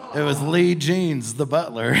 It was Lee Jeans, the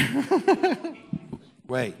butler.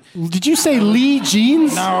 Wait. Did you say Lee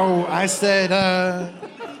Jeans? No, I said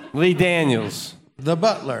Lee Daniels. the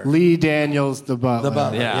butler. Lee Daniels, the butler. The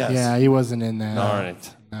butler, Yeah. yes. Yeah, he wasn't in that. All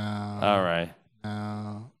right. No. All right.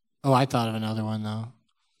 No. Oh, I thought of another one though.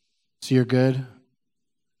 So you're good?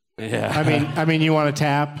 Yeah. I mean, you want to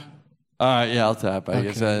tap? All right, yeah, I'll tap. I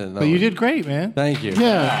guess I didn't know. But you did great, man. Thank you.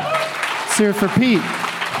 Yeah. Let's hear it for Pete.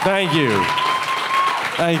 Thank you.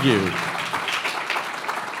 Thank you.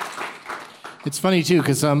 It's funny too,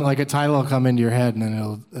 because like a title will come into your head, and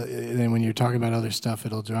then then when you're talking about other stuff,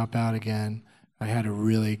 it'll drop out again. I had a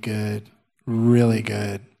really good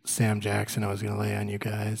Sam Jackson I was going to lay on you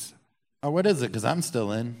guys. Oh, what is it? Because I'm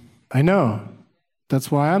still in. I know.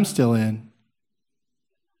 That's why I'm still in.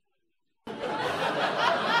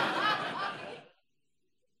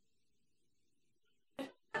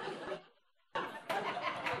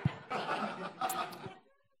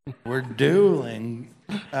 We're dueling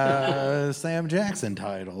Sam Jackson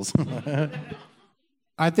titles.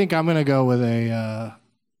 I think I'm going to go with a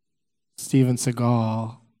Steven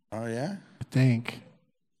Seagal. Oh, yeah? I think.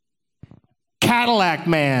 Cadillac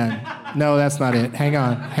Man. No, that's not it. Hang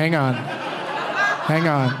on.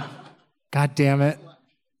 God damn it.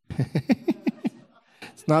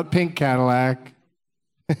 It's not Pink Cadillac.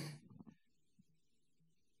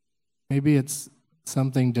 Maybe it's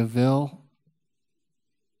something DeVille.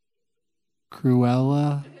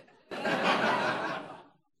 Cruella.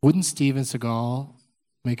 Wouldn't Steven Seagal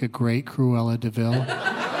make a great Cruella DeVille?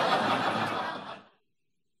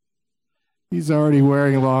 He's already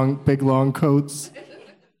wearing big long coats.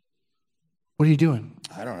 What are you doing?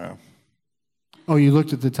 I don't know. Oh, you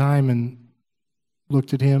looked at the time and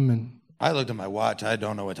looked at him and... I looked at my watch. I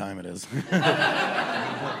don't know what time it is.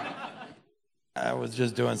 I was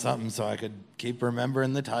just doing something so I could keep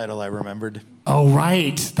remembering the title I remembered. Oh,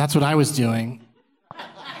 right. That's what I was doing.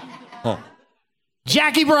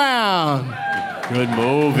 Jackie Brown. Good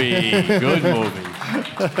movie. Good movie.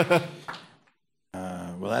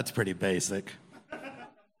 Well, that's pretty basic.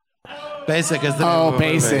 Basic is the name Oh, of the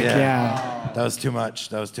movie, basic, yeah. That was too much.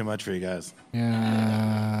 That was too much for you guys.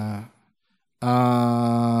 Yeah.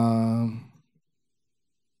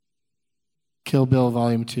 Kill Bill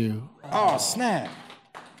Volume 2. Oh, snap.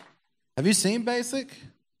 Have you seen Basic?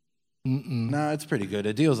 Mm-mm. No, it's pretty good.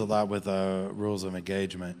 It deals a lot with rules of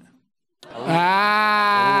engagement. Oh,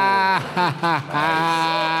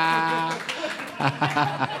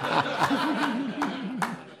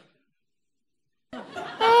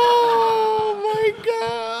 my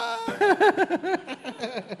God.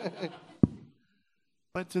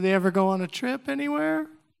 But do they ever go on a trip anywhere?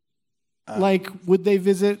 Like, would they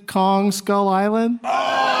visit Kong Skull Island?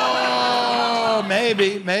 Oh,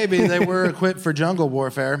 maybe. They were equipped for jungle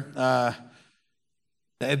warfare.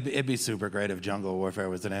 It'd be super great if Jungle Warfare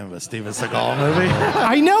was the name of a Steven Seagal movie.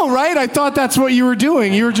 I know, right? I thought that's what you were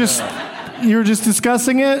doing. You were just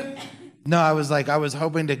discussing it? No, I was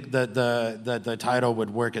hoping that the title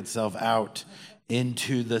would work itself out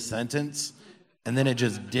into the sentence, and then it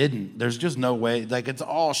just didn't. There's just no way. Like, it's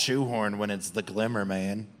all shoehorned when it's the Glimmer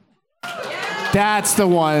Man. That's the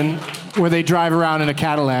one where they drive around in a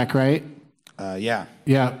Cadillac, right? Yeah.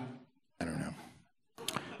 Yeah. I don't know.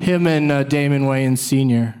 Him and Damon Wayans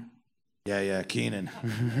Sr. Yeah, Keenan.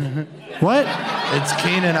 What? It's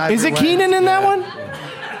Keenan. Is it Keenan in that one?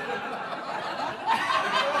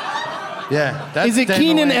 Yeah. That's Is it Damon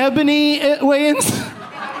Keenan Wayans. Ebony Wayans?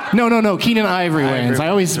 No, Keenan Ivory Wayans. I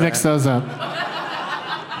always mix those up.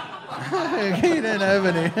 Keenan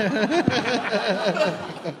Ebony.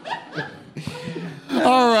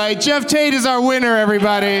 All right, Geoff Tate is our winner,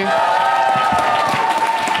 everybody.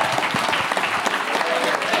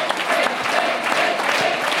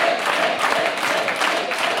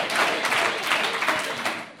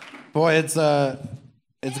 Boy, it's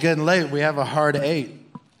getting late. We have a hard 8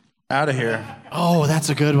 out of here. Oh, that's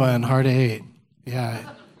a good one. Hard 8.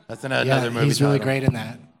 Yeah. That's another movie. He's really title. great in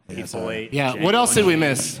that. People wait. Yeah. What else did we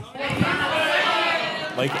miss?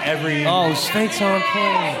 Like every Snakes on a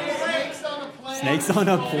plane. Snakes on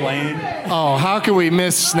a Plane. Oh, how can we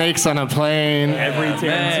miss Snakes on a Plane? Every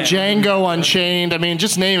Tarantino. Django Unchained. I mean,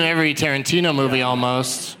 just name every Tarantino movie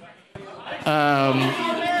almost.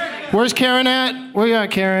 Where's Karen at? Where you at,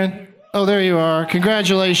 Karen? Oh, there you are.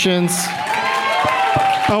 Congratulations.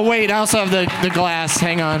 Oh, wait, I also have the glass.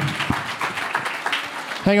 Hang on.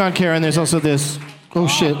 Hang on, Karen. There's also this. Oh,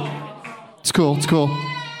 shit. It's cool. It's cool.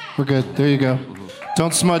 We're good. There you go.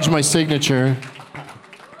 Don't smudge my signature.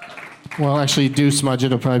 Well, actually, do smudge it.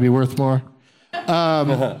 It'll probably be worth more.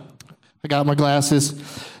 I got my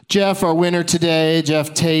glasses. Geoff, our winner today,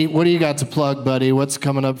 Geoff Tate. What do you got to plug, buddy? What's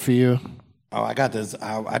coming up for you? Oh, I got this.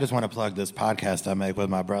 I just want to plug this podcast I make with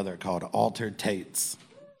my brother called Altered Tates.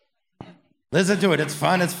 Listen to it. It's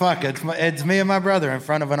fun as fuck. It's me and my brother in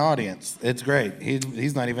front of an audience. It's great.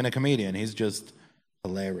 He's not even a comedian. He's just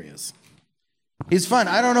hilarious. He's fun.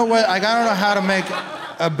 I don't know how to make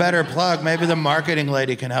a better plug. Maybe the marketing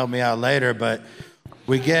lady can help me out later, but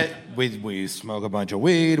we smoke a bunch of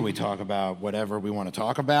weed. We talk about whatever we want to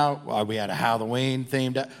talk about. We had a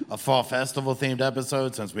fall festival themed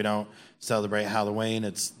episode. Since we don't celebrate Halloween,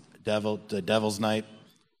 it's the Devil's Night.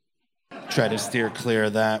 Try to steer clear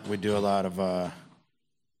of that. We do a lot of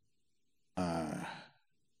I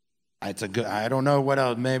don't know what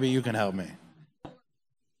else. Maybe you can help me.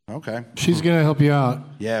 Okay. She's gonna help you out.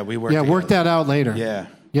 Yeah, we work. Yeah, work that out later. Yeah.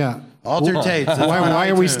 Yeah. Altered Tates. Why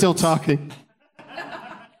are we still talking?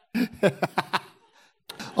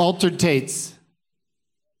 Altered Tates.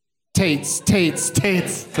 Tates. Tony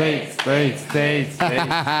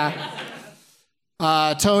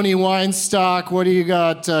Weinstock, what do you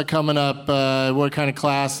got coming up? What kind of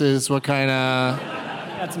classes? What kind of...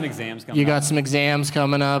 Got some exams coming up. You got some exams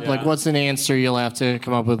coming up? Yeah. Like, what's an answer you'll have to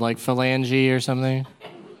come up with, like phalange or something?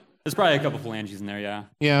 There's probably a couple phalanges in there, yeah.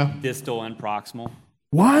 Yeah. Distal and proximal.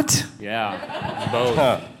 What? Yeah, both.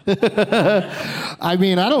 I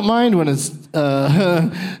mean, I don't mind when it's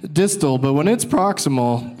distal, but when it's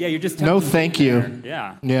proximal... Yeah, you're just... No, thank you. There.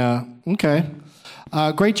 Yeah. Yeah, okay.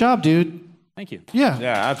 Great job, dude. Thank you. Yeah.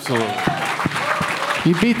 Yeah, absolutely.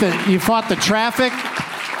 You fought the traffic.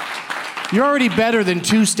 You're already better than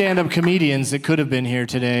two stand-up comedians that could have been here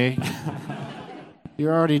today.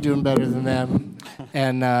 You're already doing better than them.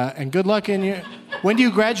 And good luck in your... When do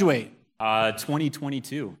you graduate?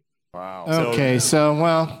 2022. Wow. Okay, so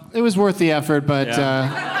well, it was worth the effort, but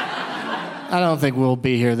I don't think we'll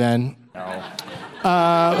be here then. No.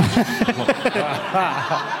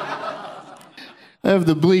 I have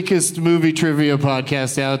the bleakest movie trivia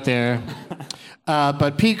podcast out there.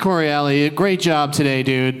 But Pete Correale, great job today,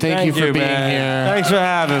 dude. Thank you for being here. Thanks for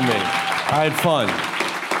having me. I had fun.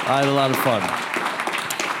 I had a lot of fun.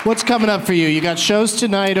 What's coming up for you? You got shows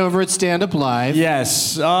tonight over at Stand Up Live.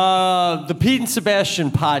 Yes. The Pete and Sebastian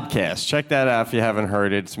podcast. Check that out if you haven't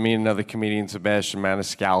heard it. It's me and another comedian, Sebastian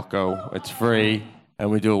Maniscalco. It's free, and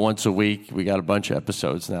we do it once a week. We got a bunch of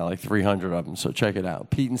episodes now, like 300 of them, so check it out.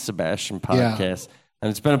 Pete and Sebastian podcast. Yeah. And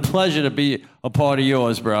it's been a pleasure to be a part of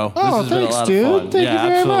yours, bro. Oh, this has been a lot dude. of fun. Thank you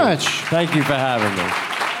very much. Thank you for having me.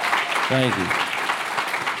 Thank you.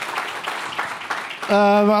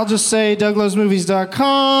 I'll just say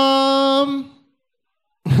DougLovesMovies.com.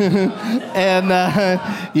 And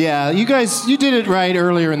yeah, you guys, you did it right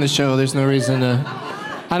earlier in the show. There's no reason to...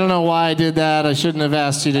 I don't know why I did that. I shouldn't have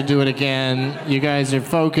asked you to do it again. You guys are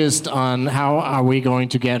focused on how are we going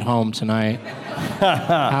to get home tonight?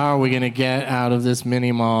 How are we going to get out of this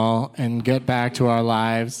mini mall and get back to our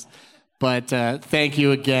lives? But thank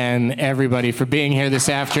you again, everybody, for being here this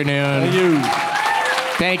afternoon. Thank you.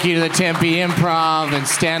 Thank you to the Tempe Improv and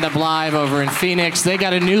Stand Up Live over in Phoenix. They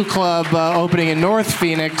got a new club opening in North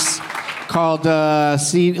Phoenix called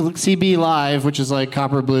CB Live, which is like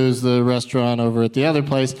Copper Blues, the restaurant over at the other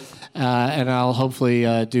place. And I'll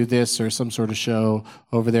hopefully do this or some sort of show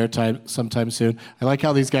over there sometime soon. I like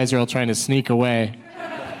how these guys are all trying to sneak away.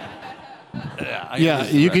 Yeah,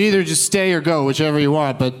 you can either just stay or go, whichever you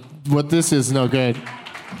want, but what this is no good.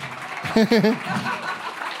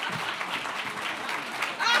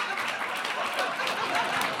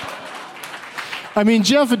 I mean,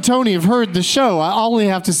 Geoff and Tony have heard the show. I only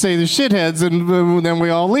have to say the shitheads, and then we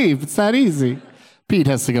all leave. It's that easy. Pete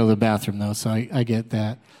has to go to the bathroom, though, so I get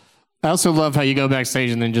that. I also love how you go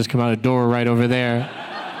backstage and then just come out a door right over there.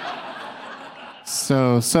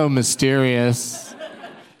 So mysterious.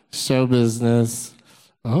 Show business.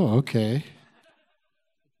 Oh, okay.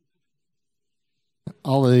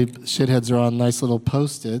 All the shitheads are on nice little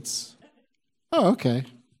Post-its. Oh, okay.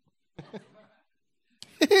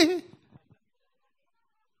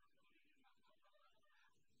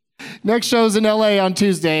 Next show's in LA on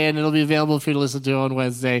Tuesday, and it'll be available for you to listen to on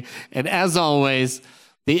Wednesday. And as always,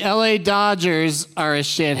 the LA Dodgers are a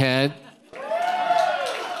shithead.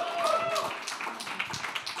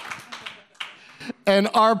 And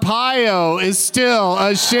Arpaio is still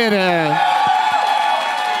a shithead.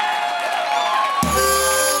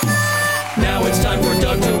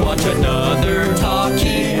 watch another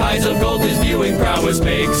talkie. Eyes of gold, his viewing prowess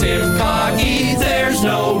makes him cocky.